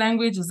Tamazight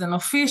language as an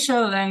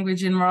official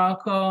language in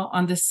Morocco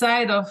on the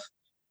side of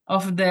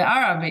the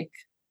Arabic.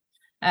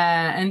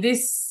 And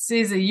this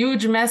is a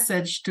huge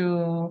message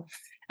to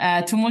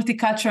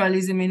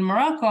multiculturalism in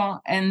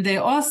Morocco. And they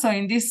also,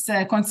 in this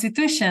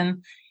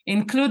constitution,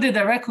 included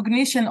a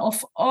recognition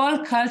of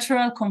all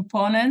cultural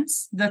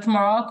components that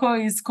Morocco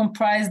is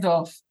comprised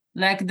of,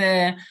 like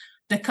the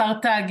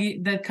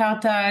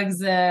Carthags,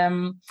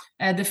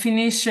 the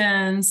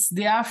Phoenicians,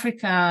 the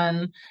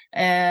African,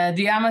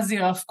 the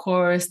Amazigh, of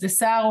course, the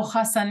Sa'ar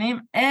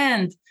Hassanim,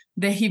 and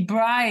the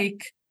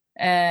Hebraic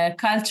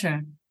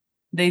culture.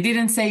 They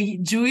didn't say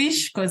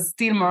Jewish because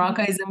still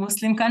Morocco is a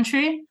Muslim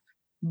country,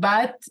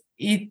 but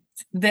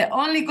the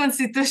only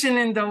constitution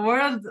in the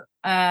world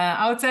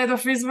outside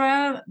of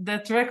Israel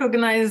that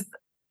recognized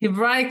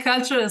Hebraic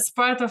culture as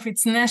part of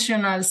its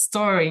national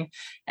story.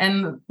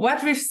 And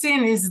what we've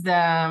seen is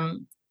the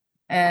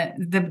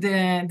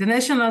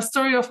national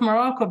story of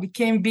Morocco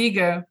became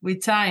bigger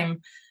with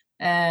time.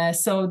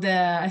 So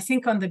I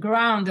think on the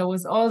ground, there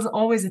was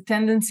always a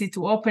tendency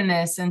to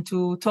openness and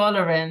to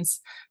tolerance,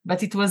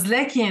 but it was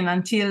lacking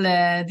until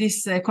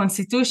this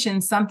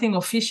constitution, something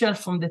official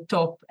from the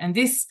top. And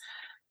this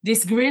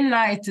green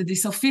light,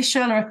 this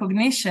official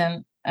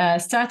recognition,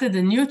 started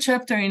a new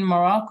chapter in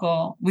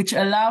Morocco, which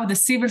allowed the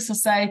civil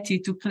society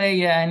to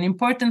play an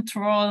important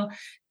role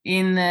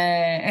in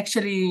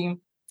actually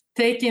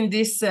taking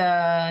this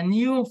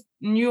new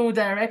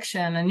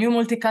direction, a new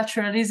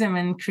multiculturalism,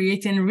 and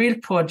creating real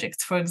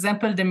projects. For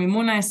example, the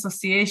Mimuna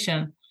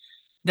Association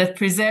that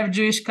preserve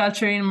Jewish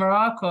culture in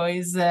Morocco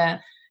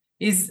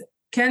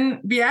can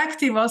be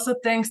active also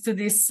thanks to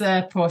this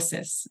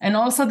process. And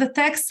also the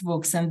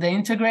textbooks and the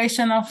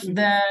integration of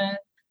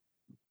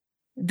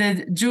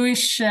the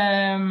Jewish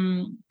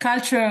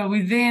culture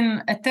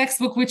within a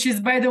textbook, which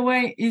is, by the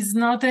way, is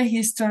not a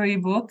history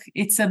book.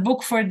 It's a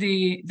book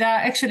there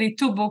are actually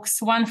two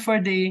books, one for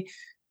the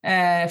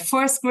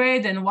first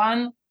grade and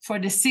one for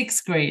the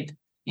sixth grade.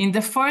 In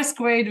the first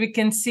grade, we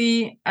can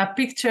see a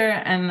picture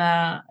and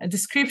a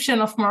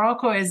description of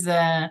Morocco as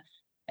a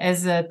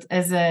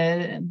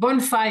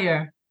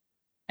bonfire.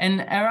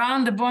 And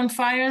around the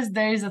bonfires,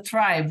 there is a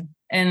tribe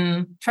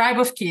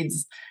of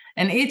kids.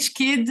 And each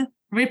kid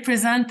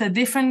represent a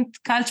different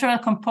cultural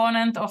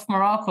component of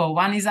Morocco.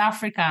 One is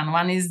African,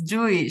 one is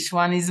Jewish,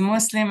 one is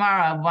Muslim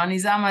Arab, one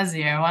is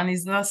Amazigh, one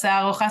is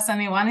Sa'ar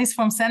Hassani, one is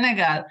from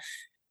Senegal.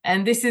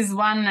 And this is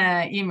one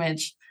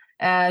image.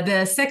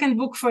 The second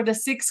book for the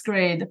sixth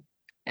grade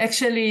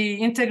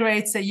actually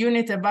integrates a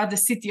unit about the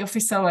city of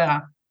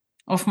Essaouira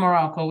of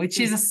Morocco, which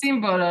is a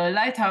symbol, a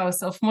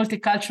lighthouse of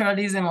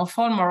multiculturalism of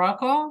all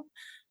Morocco,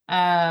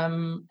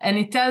 And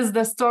it tells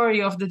the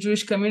story of the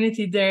Jewish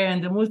community there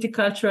and the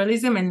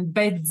multiculturalism, and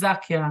Beit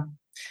Zakia,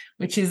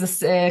 which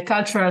is a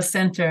cultural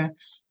center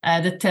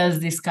that tells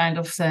this kind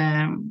of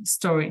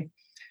story.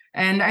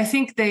 And I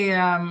think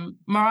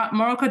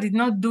Morocco did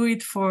not do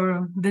it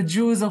for the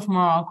Jews of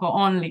Morocco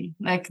only.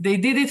 Like, they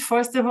did it,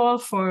 first of all,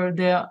 for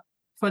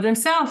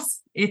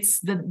themselves. It's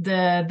the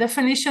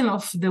definition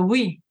of the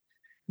we.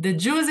 The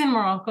Jews in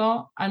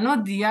Morocco are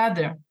not the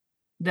other.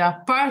 They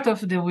are part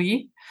of the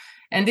we.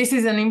 And this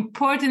is an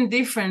important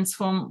difference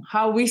from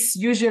how we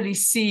usually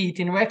see it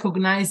in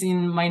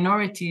recognizing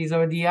minorities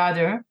or the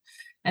other.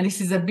 And this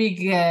is a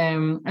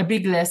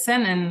big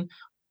lesson. And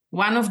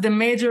one of the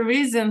major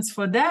reasons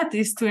for that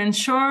is to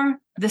ensure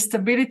the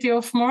stability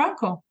of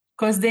Morocco,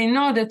 because they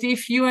know that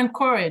if you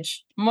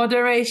encourage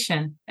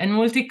moderation and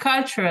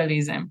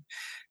multiculturalism,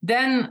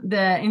 then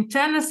the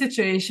internal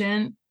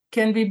situation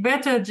can be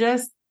better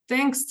just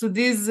thanks to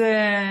these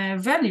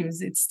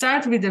values. It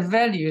starts with the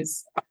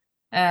values.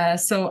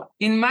 So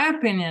in my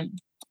opinion,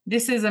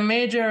 this is a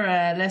major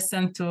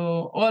lesson to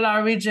all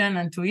our region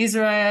and to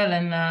Israel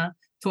and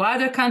to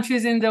other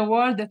countries in the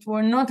world that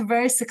were not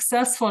very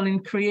successful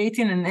in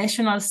creating a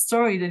national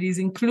story that is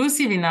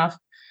inclusive enough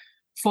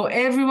for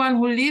everyone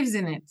who lives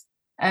in it.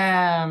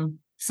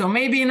 So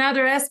maybe in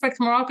other aspects,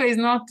 Morocco is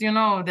not,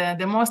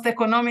 the most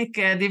economic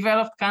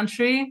developed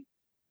country,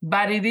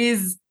 but it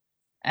is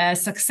a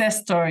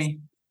success story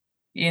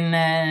in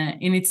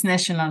its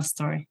national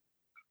story.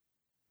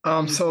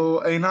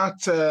 So Einat,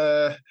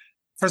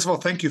 first of all,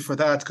 thank you for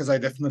that, because I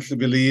definitely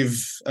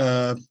believe,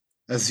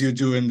 as you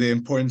do, in the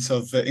importance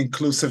of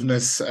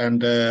inclusiveness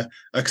and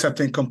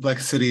accepting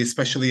complexity,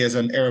 especially as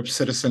an Arab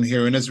citizen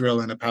here in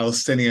Israel and a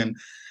Palestinian,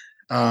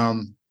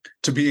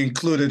 to be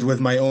included with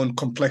my own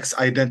complex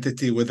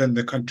identity within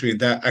the country.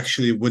 That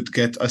actually would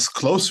get us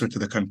closer to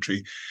the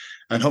country.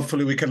 And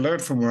hopefully we can learn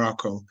from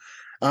Morocco.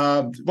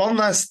 One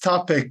last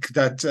topic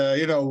that,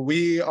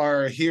 we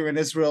are here in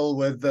Israel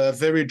with a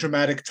very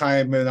dramatic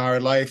time in our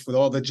life with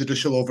all the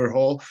judicial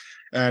overhaul,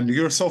 and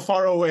you're so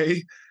far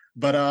away.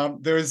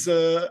 But there's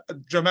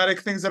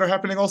dramatic things that are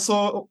happening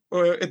also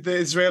in the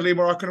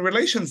Israeli-Moroccan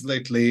relations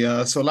lately.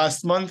 So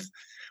last month,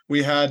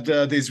 we had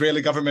the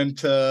Israeli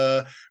government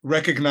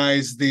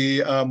recognize the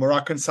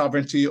Moroccan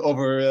sovereignty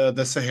over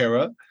the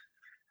Sahara.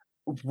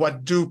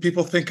 What do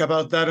people think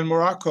about that in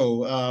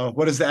Morocco?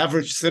 What does the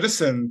average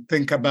citizen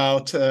think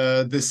about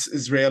this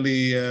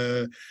Israeli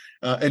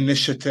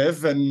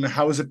initiative, and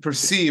how is it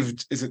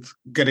perceived? Is it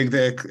getting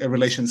the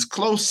relations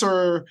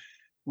closer?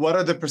 What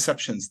are the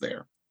perceptions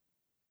there?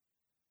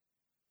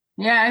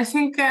 Yeah, I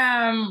think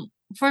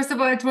first of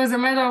all, it was a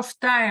matter of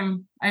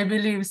time, I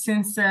believe,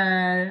 since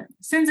the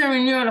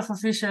renewal of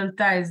official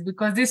ties,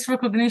 because this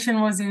recognition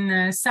was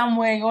in some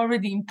way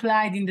already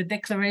implied in the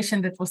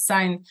declaration that was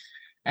signed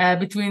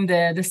between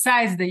the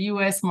sides, the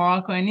US,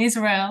 Morocco, and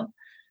Israel.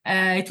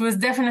 It was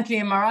definitely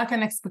a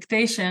Moroccan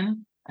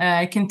expectation.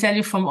 I can tell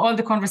you from all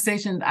the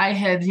conversations I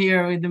had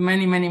here with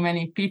many, many,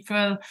 many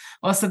people,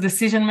 also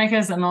decision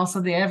makers, and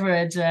also the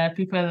average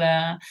people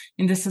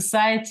in the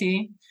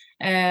society.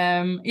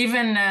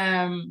 Even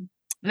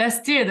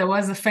last year, there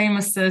was a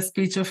famous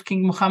speech of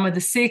King Mohammed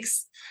VI,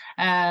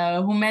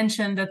 who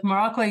mentioned that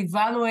Morocco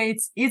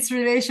evaluates its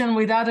relation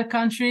with other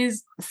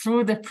countries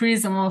through the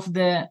prism of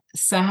the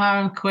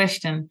Saharan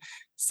question.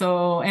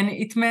 So, and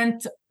it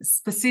meant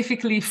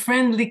specifically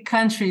friendly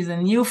countries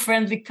and new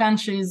friendly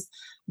countries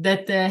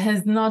that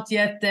have not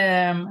yet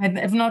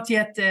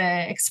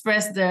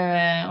expressed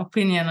their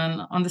opinion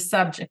on the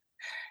subject.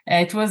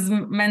 It was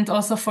meant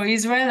also for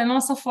Israel and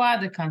also for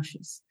other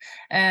countries.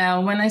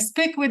 When I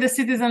speak with the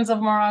citizens of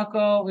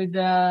Morocco, with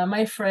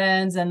my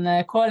friends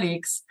and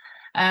colleagues,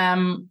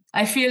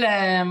 I feel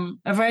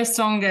a very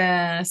strong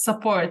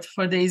support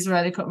for the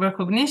Israeli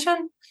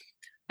recognition.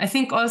 I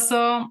think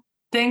also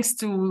thanks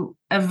to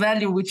a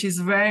value which is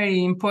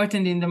very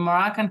important in the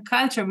Moroccan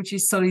culture, which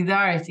is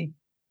solidarity.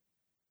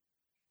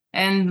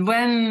 And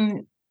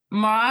when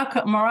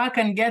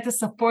Moroccan get a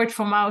support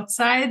from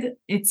outside,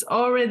 it's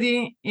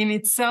already in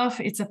itself,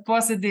 it's a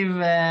positive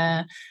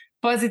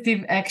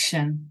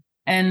action.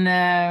 And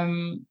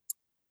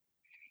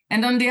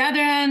on the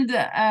other hand,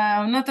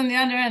 not on the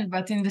other end,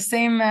 but in the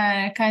same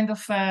kind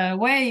of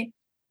way,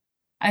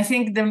 I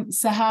think the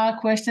Sahara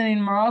question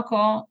in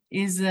Morocco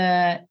is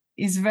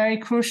very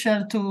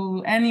crucial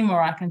to any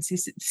Moroccan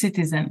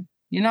citizen.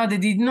 They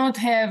did not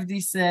have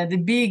this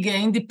the big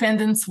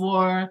independence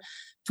war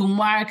to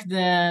mark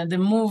the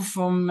move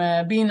from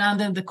being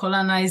under the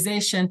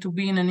colonization to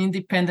being an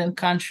independent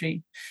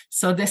country.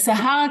 So the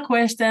Sahara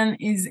question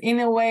is,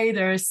 in a way,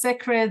 their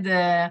sacred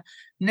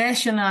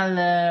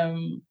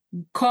national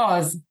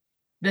cause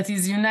that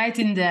is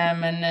uniting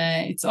them,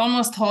 and it's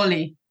almost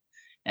holy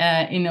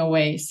in a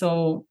way.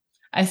 So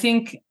I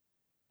think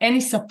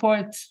any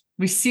support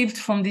received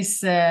from this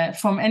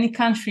from any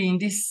country in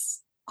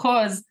this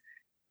cause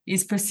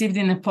is perceived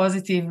in a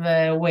positive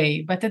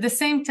way. But at the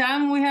same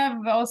time, we have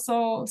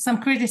also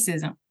some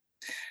criticism.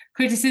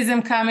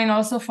 Criticism coming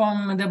also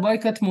from the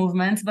boycott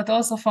movement, but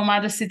also from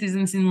other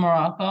citizens in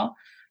Morocco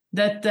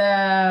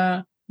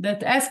that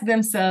that ask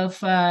themselves,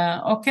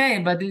 okay,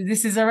 but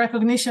this is a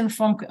recognition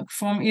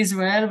from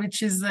Israel,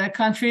 which is a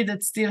country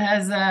that still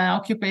has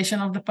occupation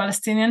of the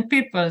Palestinian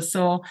people.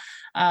 So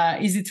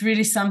is it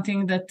really something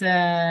that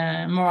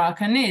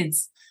Morocco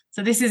needs? So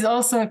this is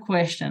also a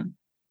question.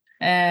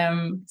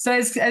 So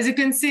as you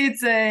can see,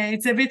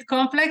 it's a bit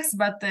complex,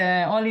 but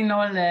all in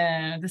all,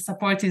 the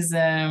support is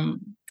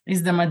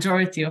the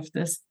majority of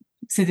the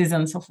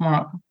citizens of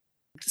Morocco.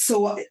 So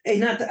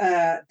Einat,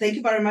 thank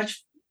you very much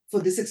for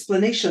this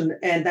explanation.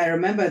 And I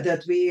remember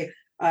that we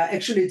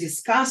actually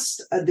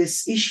discussed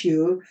this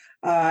issue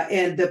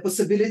and the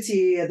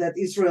possibility that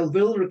Israel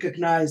will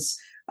recognize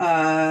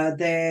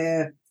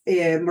the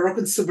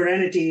Moroccan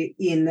sovereignty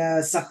in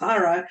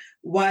Sahara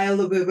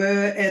while we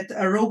were at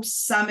a ropes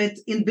summit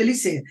in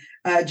Tbilisi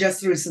just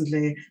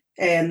recently.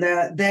 And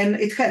then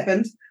it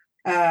happened.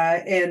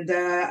 And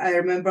I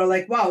remember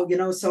wow,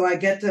 so I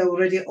get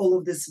already all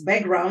of this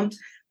background.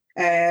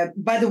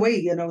 By the way,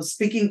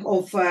 speaking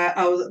of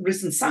our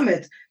recent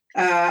summit,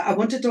 I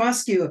wanted to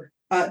ask you,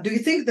 do you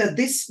think that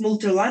these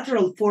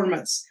multilateral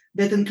formats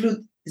that include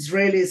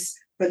Israelis,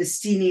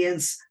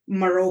 Palestinians,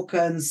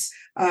 Moroccans,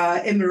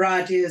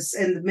 Emiratis,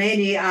 and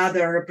many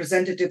other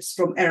representatives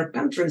from Arab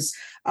countries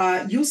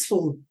are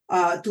useful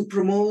to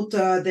promote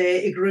the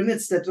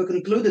agreements that were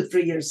concluded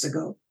 3 years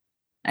ago?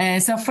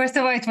 So first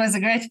of all, it was a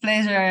great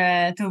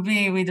pleasure to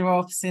be with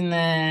ROPS in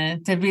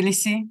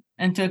Tbilisi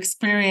and to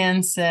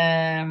experience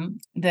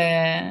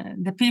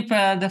the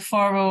people, the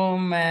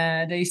forum,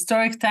 the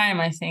historic time,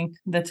 I think,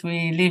 that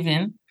we live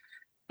in.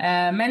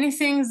 Many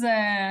things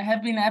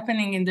have been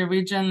happening in the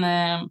region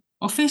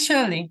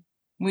officially.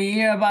 We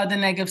hear about the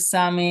Negev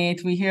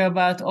Summit. We hear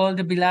about all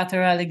the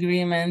bilateral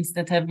agreements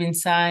that have been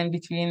signed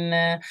between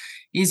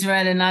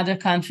Israel and other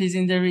countries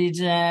in the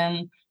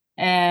region.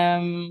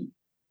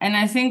 And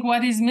I think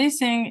what is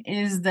missing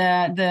is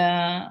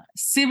the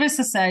civil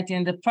society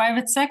and the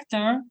private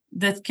sector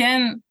that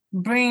can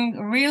bring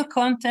real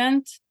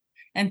content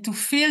and to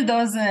fill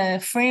those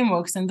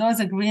frameworks and those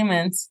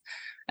agreements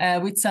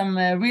with some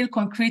real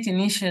concrete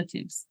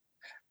initiatives.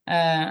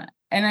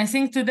 And I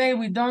think today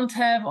we don't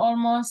have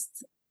almost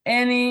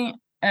any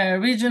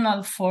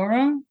regional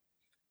forum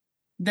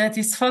that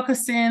is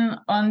focusing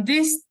on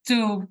these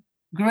two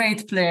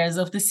great players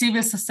of the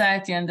civil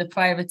society and the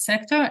private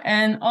sector,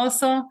 and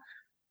also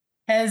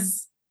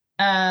has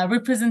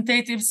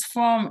representatives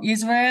from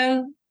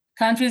Israel,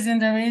 countries in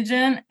the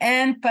region,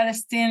 and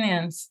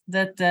Palestinians.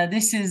 That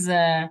this is,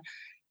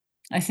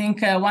 I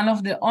think, one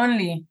of the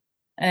only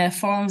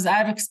forums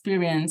I've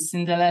experienced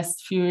in the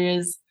last few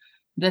years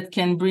that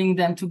can bring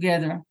them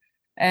together.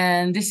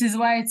 And this is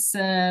why it's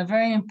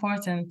very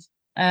important.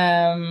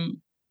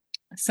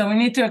 So we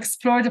need to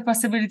explore the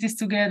possibilities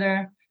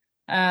together.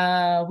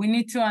 We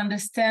need to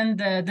understand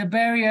the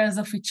barriers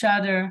of each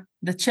other,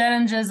 the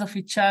challenges of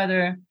each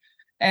other.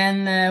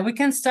 And we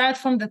can start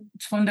from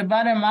the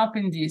bottom up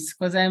in this,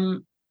 because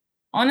I'm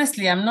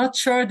not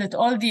sure that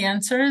all the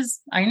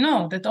answers, I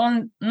know that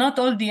not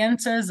all the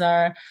answers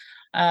are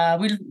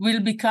will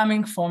be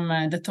coming from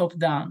the top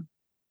down.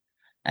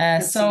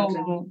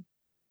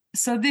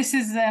 So this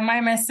is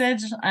my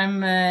message.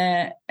 I'm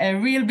a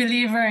real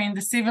believer in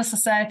the civil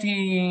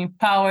society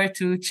power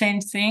to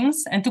change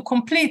things and to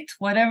complete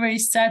whatever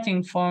is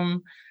starting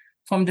from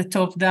the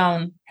top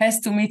down. Has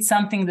to meet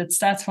something that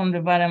starts from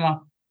the bottom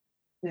up.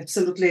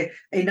 Absolutely,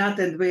 Einat,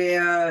 and we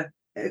are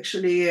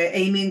actually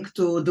aiming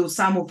to do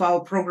some of our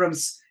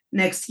programs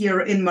next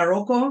year in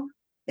Morocco,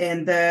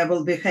 and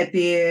we'll be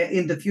happy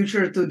in the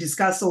future to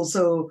discuss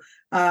also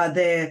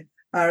the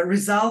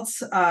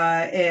results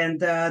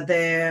and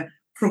the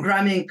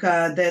programming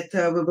that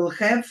we will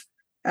have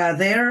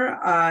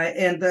there,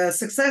 and the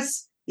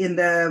success in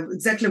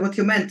exactly what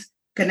you meant,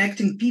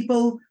 connecting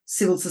people,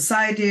 civil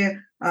society,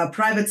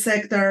 private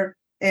sector,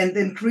 and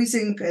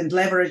increasing and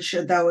leverage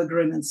our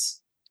agreements.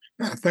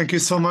 Thank you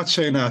so much,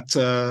 Einat.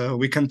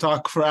 We can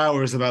talk for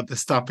hours about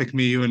this topic,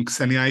 me, you, and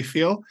Ksenia, I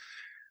feel.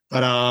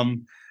 But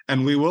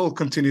and we will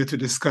continue to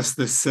discuss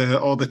this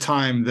all the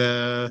time,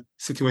 the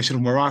situation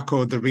of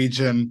Morocco, the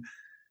region.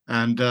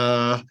 And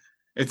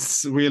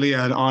it's really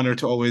an honor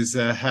to always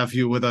have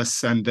you with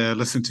us and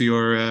listen to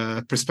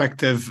your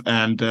perspective.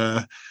 And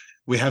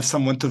we have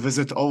someone to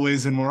visit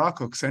always in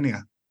Morocco,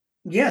 Ksenia.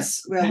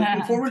 Yes, we're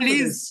looking forward to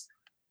this.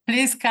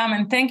 Please come,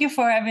 and thank you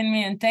for having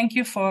me, and thank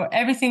you for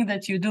everything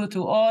that you do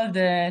to all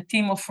the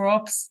team of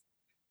ROPS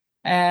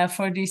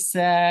for this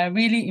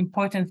really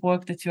important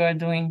work that you are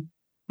doing.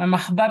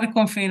 مرحبا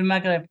بكم في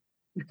المغرب.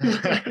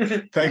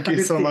 Thank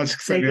you so much.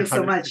 Thank you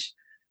so much.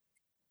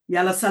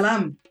 Yalla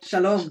salam.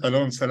 Shalom.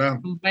 Shalom,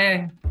 salam.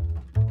 Bye.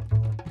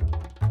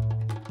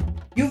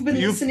 You've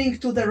been listening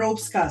to the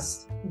ROPS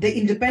Cast, the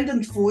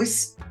independent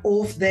voice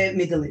of the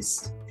Middle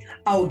East.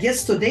 Our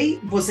guest today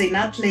was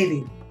Einat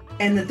Levy,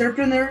 an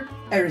entrepreneur,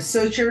 a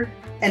researcher,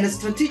 and a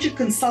strategic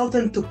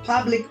consultant to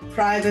public,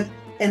 private,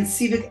 and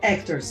civic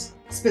actors,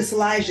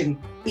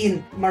 specializing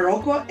in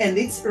Morocco and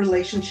its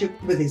relationship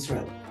with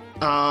Israel.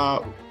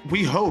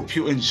 We hope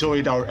you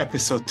enjoyed our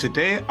episode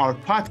today. Our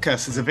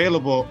podcast is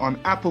available on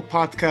Apple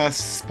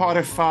Podcasts,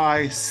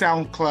 Spotify,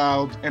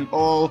 SoundCloud, and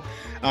all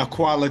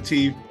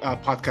quality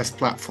podcast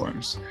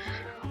platforms.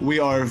 We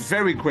are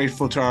very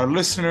grateful to our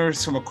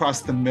listeners from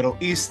across the Middle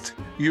East,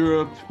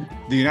 Europe,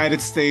 the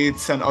United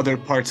States, and other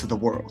parts of the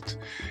world.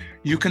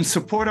 You can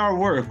support our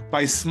work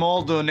by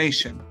small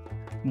donation.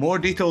 More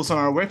details on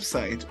our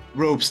website,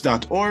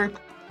 ropes.org.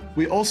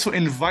 We also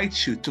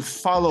invite you to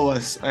follow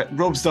us at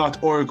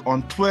ropes.org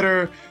on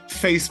Twitter,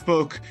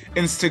 Facebook,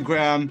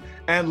 Instagram,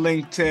 and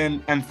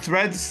LinkedIn, and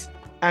Threads,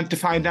 and to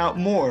find out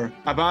more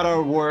about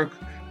our work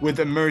with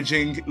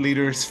emerging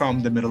leaders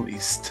from the Middle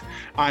East.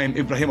 I'm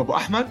Ibrahim Abu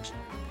Ahmed.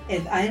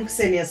 And I am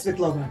Ksenia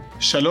Svetlova.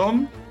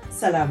 Shalom.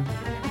 Salam.